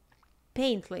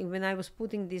paint, like when I was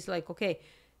putting this, like, okay,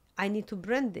 I need to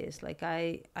brand this. Like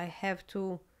I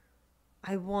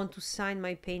want to sign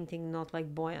my painting not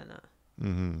like Bojana.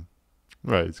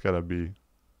 Right, it's gotta be.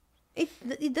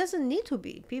 It doesn't need to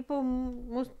be.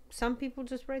 Some people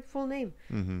just write full name.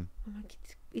 I'm like,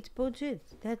 it's Bojitt.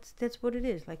 That's what it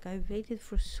is. Like I waited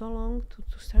for so long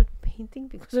to start painting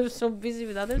because I was so busy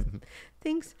with other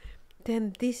things.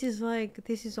 Then this is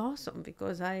awesome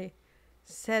because I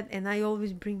said, and I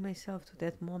always bring myself to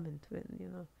that moment when, you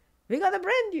know, we gotta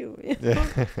brand you, know?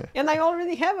 And I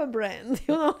already have a brand,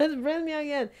 you know, let's brand me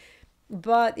again.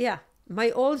 But yeah, my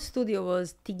old studio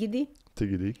was Tigidi.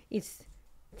 Tigidi. It's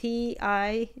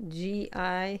Tigidi.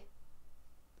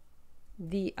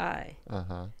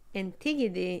 Uh-huh. And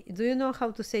tigidi, do you know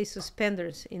how to say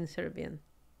suspenders in Serbian?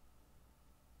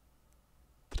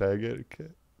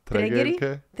 Tregerke. Tregeri?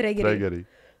 Tregerke. Tregeri.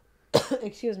 Tregeri.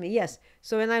 Excuse me, yes.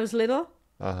 So when I was little,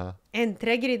 Uh-huh. and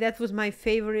tregeri, that was my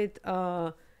favorite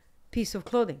piece of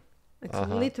clothing. Like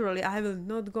literally, I will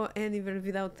not go anywhere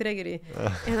without tregeri.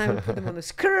 And I will put them on the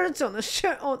skirts, on the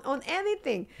shirt, on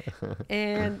anything.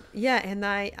 And yeah, and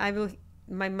I will,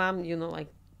 my mom, you know,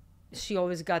 like, she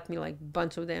always got me like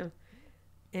bunch of them.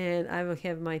 And I will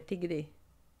have my tigidi.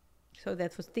 So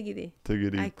that was tigidi.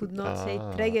 Tigidi. I could not say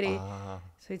tregeri.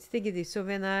 So it's tigidi. So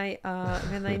when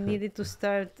I needed to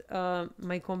start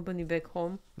my company back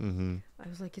home, Mm-hmm. I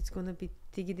was like, it's gonna be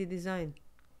tigidi design.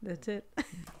 That's it.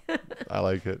 I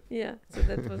like it. Yeah. So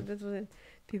that was it.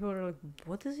 People were like,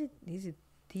 what is it? Is it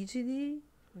tigidi?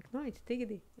 Like, no, it's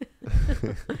tigidi.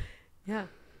 Yeah.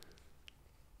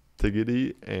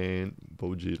 Tigidi and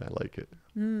Bojitt. I like it.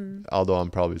 Mm. Although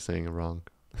I'm probably saying it wrong.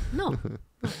 No,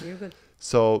 you're good.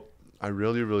 So I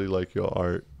really, really like your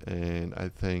art, and I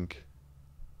think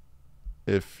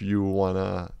if you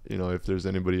wanna, you know, if there's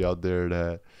anybody out there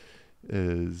that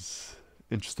is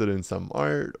interested in some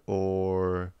art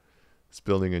or is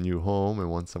building a new home and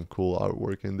wants some cool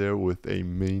artwork in there with a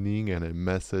meaning and a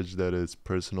message that is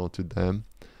personal to them,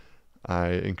 I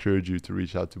encourage you to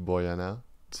reach out to Bojana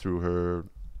through her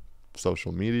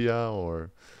social media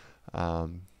or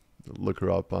look her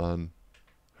up on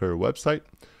her website.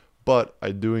 But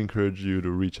I do encourage you to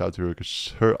reach out to her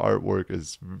because her artwork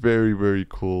is very, very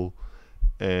cool.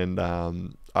 And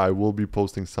I will be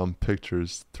posting some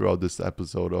pictures throughout this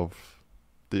episode of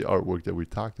the artwork that we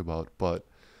talked about. But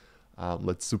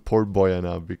let's support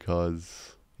Bojana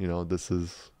because, you know, this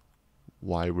is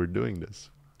why we're doing this.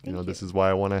 Thank you. This is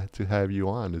why I wanted to have you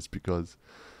on, is because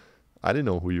I didn't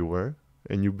know who you were.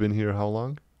 And you've been here how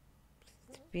long?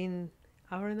 It's been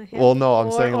hour and a half. Well, no,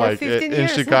 I'm saying like 15 in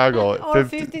years. Chicago. Or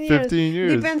 15 years. 15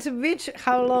 years. Depends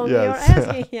how long Yes. you're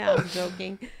asking. Yeah, I'm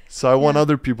joking. So I want Yeah.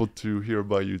 other people to hear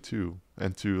about you too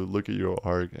and to look at your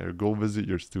art or go visit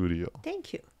your studio.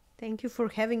 Thank you. Thank you for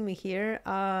having me here.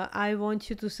 I want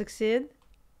you to succeed.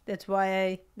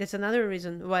 That's another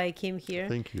reason why I came here.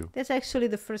 Thank you. That's actually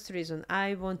the first reason.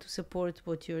 I want to support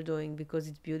what you're doing because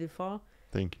it's beautiful.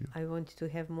 Thank you. I want you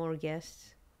to have more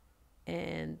guests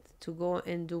and to go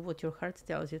and do what your heart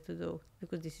tells you to do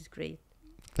because this is great.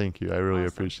 Thank you. I really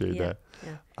Awesome. appreciate Yeah,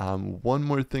 that. yeah. One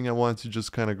more thing I want to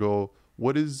just kind of go,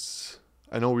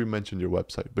 I know we mentioned your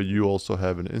website, but you also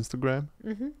have an Instagram,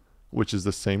 Mm-hmm. which is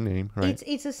the same name, right?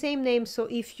 It's the same name. So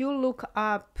if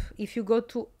you go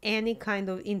to any kind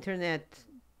of internet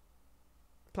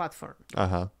platform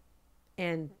Uh-huh.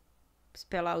 and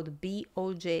spell out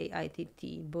Bojitt,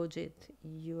 Bojitt,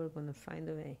 you are gonna find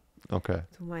a way Okay.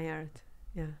 to my art.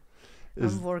 Yeah,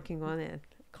 Is, I'm working on it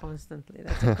constantly.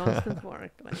 That's a constant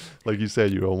work. like you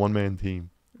said, you're a one-man team.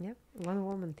 Yeah, one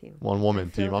woman team. One woman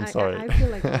team. I'm sorry. I feel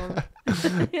like a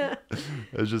woman. Yeah.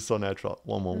 It's just so natural.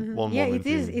 One Mhm. woman Yeah, team.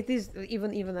 it is.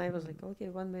 Even I was like, okay,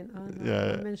 one man. Oh, no,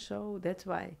 Yeah. one man show. That's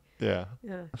why. Yeah.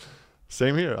 Yeah.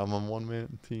 Same here. I'm a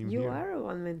one-man team You here. are a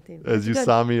one man team. As That's you good.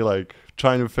 saw me like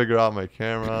trying to figure out my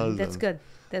cameras. That's and good.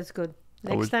 That's good. I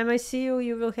Next would- time I see you,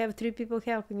 you will have 3 people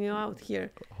helping you out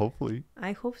here. Hopefully.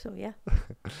 I hope so. Yeah.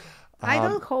 I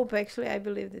don't hope actually. I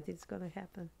believe that it's gonna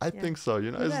happen. I Yeah. think so.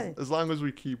 You know, You got it. as long as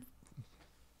we keep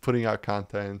putting out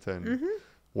content and Mhm.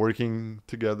 working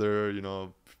together, you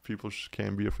know, people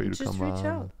can't be afraid to Just come reach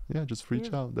on. out. Yeah, just reach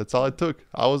Yeah. out. That's all it took.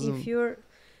 I wasn't. If you're,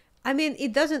 I mean,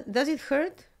 it doesn't. Does it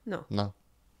hurt? No. No.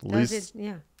 Does it?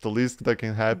 Yeah. The least that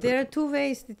can happen. There are 2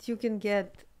 ways that you can get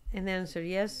an answer: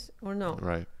 yes or no.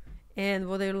 Right. And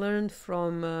what I learned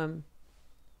from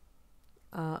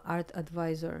Art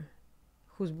Advisor,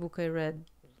 whose book I read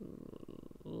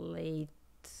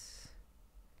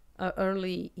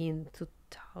early in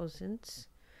 2000s,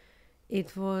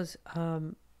 it was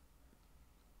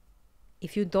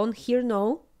if you don't hear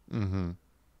no, Mm-hmm.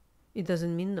 it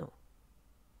doesn't mean no.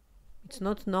 It's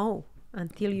not no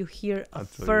until you hear a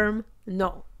Until you- firm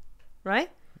no,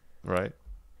 right? Right.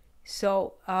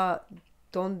 So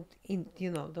don't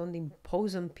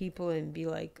impose on people and be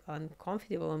like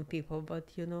uncomfortable on people, but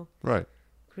Right.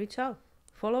 reach out,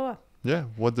 follow up. Yeah.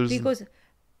 What there's. Because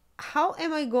how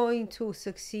am I going to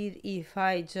succeed if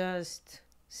I just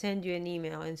send you an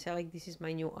email and say like, this is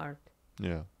my new art,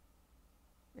 Yeah.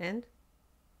 and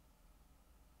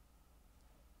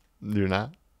You're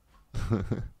not.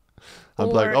 I'm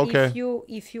or like, okay.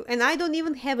 if you and I don't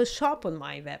even have a shop on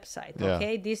my website. Yeah.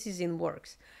 Okay, this is in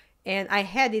works, And I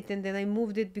had it, and then I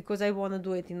moved it because I want to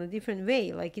do it in a different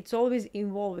way. Like, it's always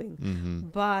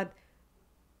evolving. But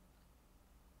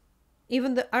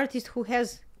even the artist who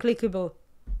has clickable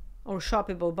or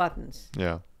shoppable buttons,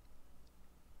 Yeah.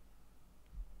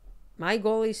 my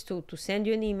goal is to send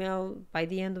you an email by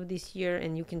the end of this year,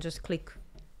 and you can just click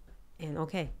and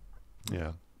okay.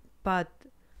 Yeah. But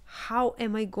how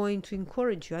am I going to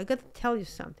encourage you? I got to tell you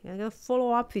something. I got to follow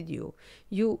up with you.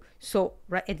 So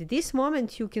right at this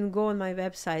moment, you can go on my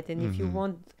website, and if you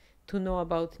want to know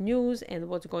about news and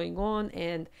what's going on,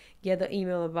 and get an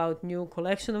email about new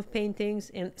collection of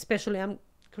paintings, and especially I'm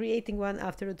creating one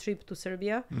after a trip to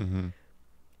Serbia,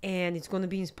 and it's going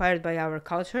to be inspired by our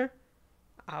culture,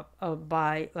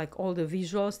 by like all the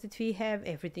visuals that we have,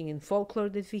 everything in folklore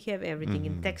that we have, everything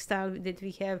in textile that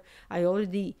we have. I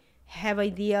already have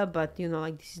idea, but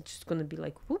like this is just gonna be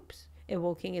like whoops,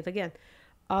 evoking it again.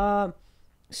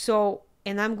 So,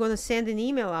 and I'm gonna send an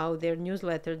email out there,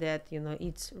 newsletter, that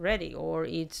it's ready, or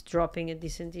it's dropping at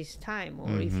this and this time,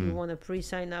 or if you want to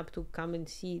pre-sign up to come and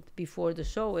see it before the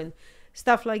show and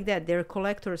stuff like that. There are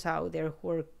collectors out there who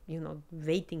are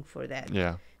waiting for that.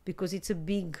 Yeah. Because it's a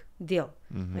big deal.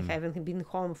 Like, I haven't been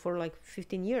home for like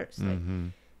 15 years.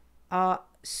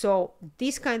 So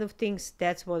these kind of things,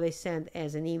 that's what I send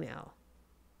as an email.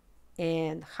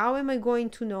 And how am I going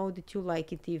to know that you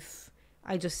like it if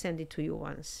I just send it to you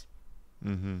once?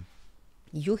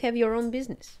 You have your own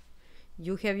business.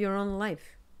 You have your own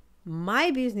life.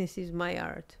 My business is my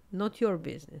art, not your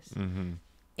business.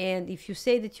 And if you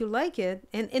say that you like it,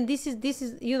 and this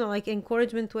is like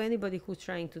encouragement to anybody who's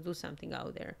trying to do something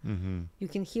out there. You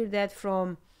can hear that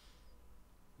from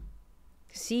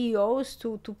CEOs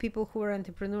to people who are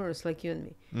entrepreneurs like you and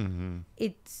me.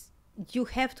 You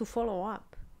have to follow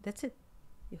up. That's it.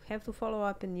 You have to follow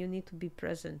up, and you need to be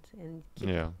present and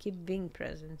keep being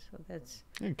present. So that's...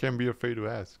 You can't be afraid to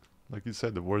ask. Like you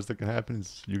said, the worst that can happen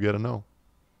is you gotta know.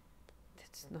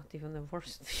 That's not even the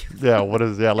worst.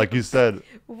 Like you said,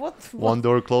 what? One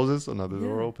door closes, another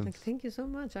door opens. Like, thank you so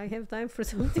much. I have time for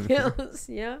something else.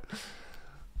 Yeah.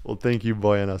 Well, thank you,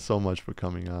 Bojana, so much for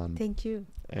coming on. Thank you.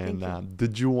 And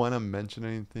did you want to mention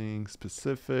anything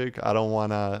specific? I don't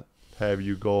want to have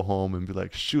you go home and be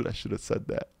like, shoot, I should have said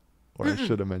that. Or I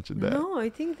should have mentioned that. No, I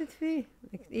think that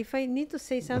if I need to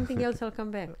say something else, I'll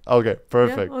come back. Okay,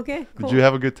 perfect. Yeah? Okay, cool. Did you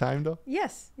have a good time, though?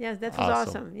 Yes, that was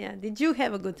awesome. Yeah, did you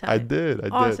have a good time? I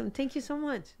did. Awesome. Thank you so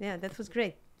much. Yeah, that was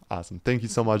great. Awesome. Thank you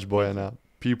so much, Bojana.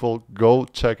 People, go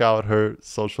check out her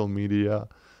social media.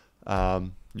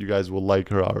 You guys will like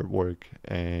her artwork.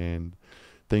 And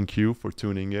thank you for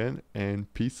tuning in.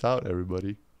 And peace out,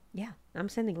 everybody. Yeah, I'm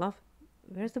sending love.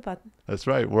 Where's the button? That's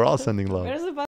right. We're all sending love. Where's the button?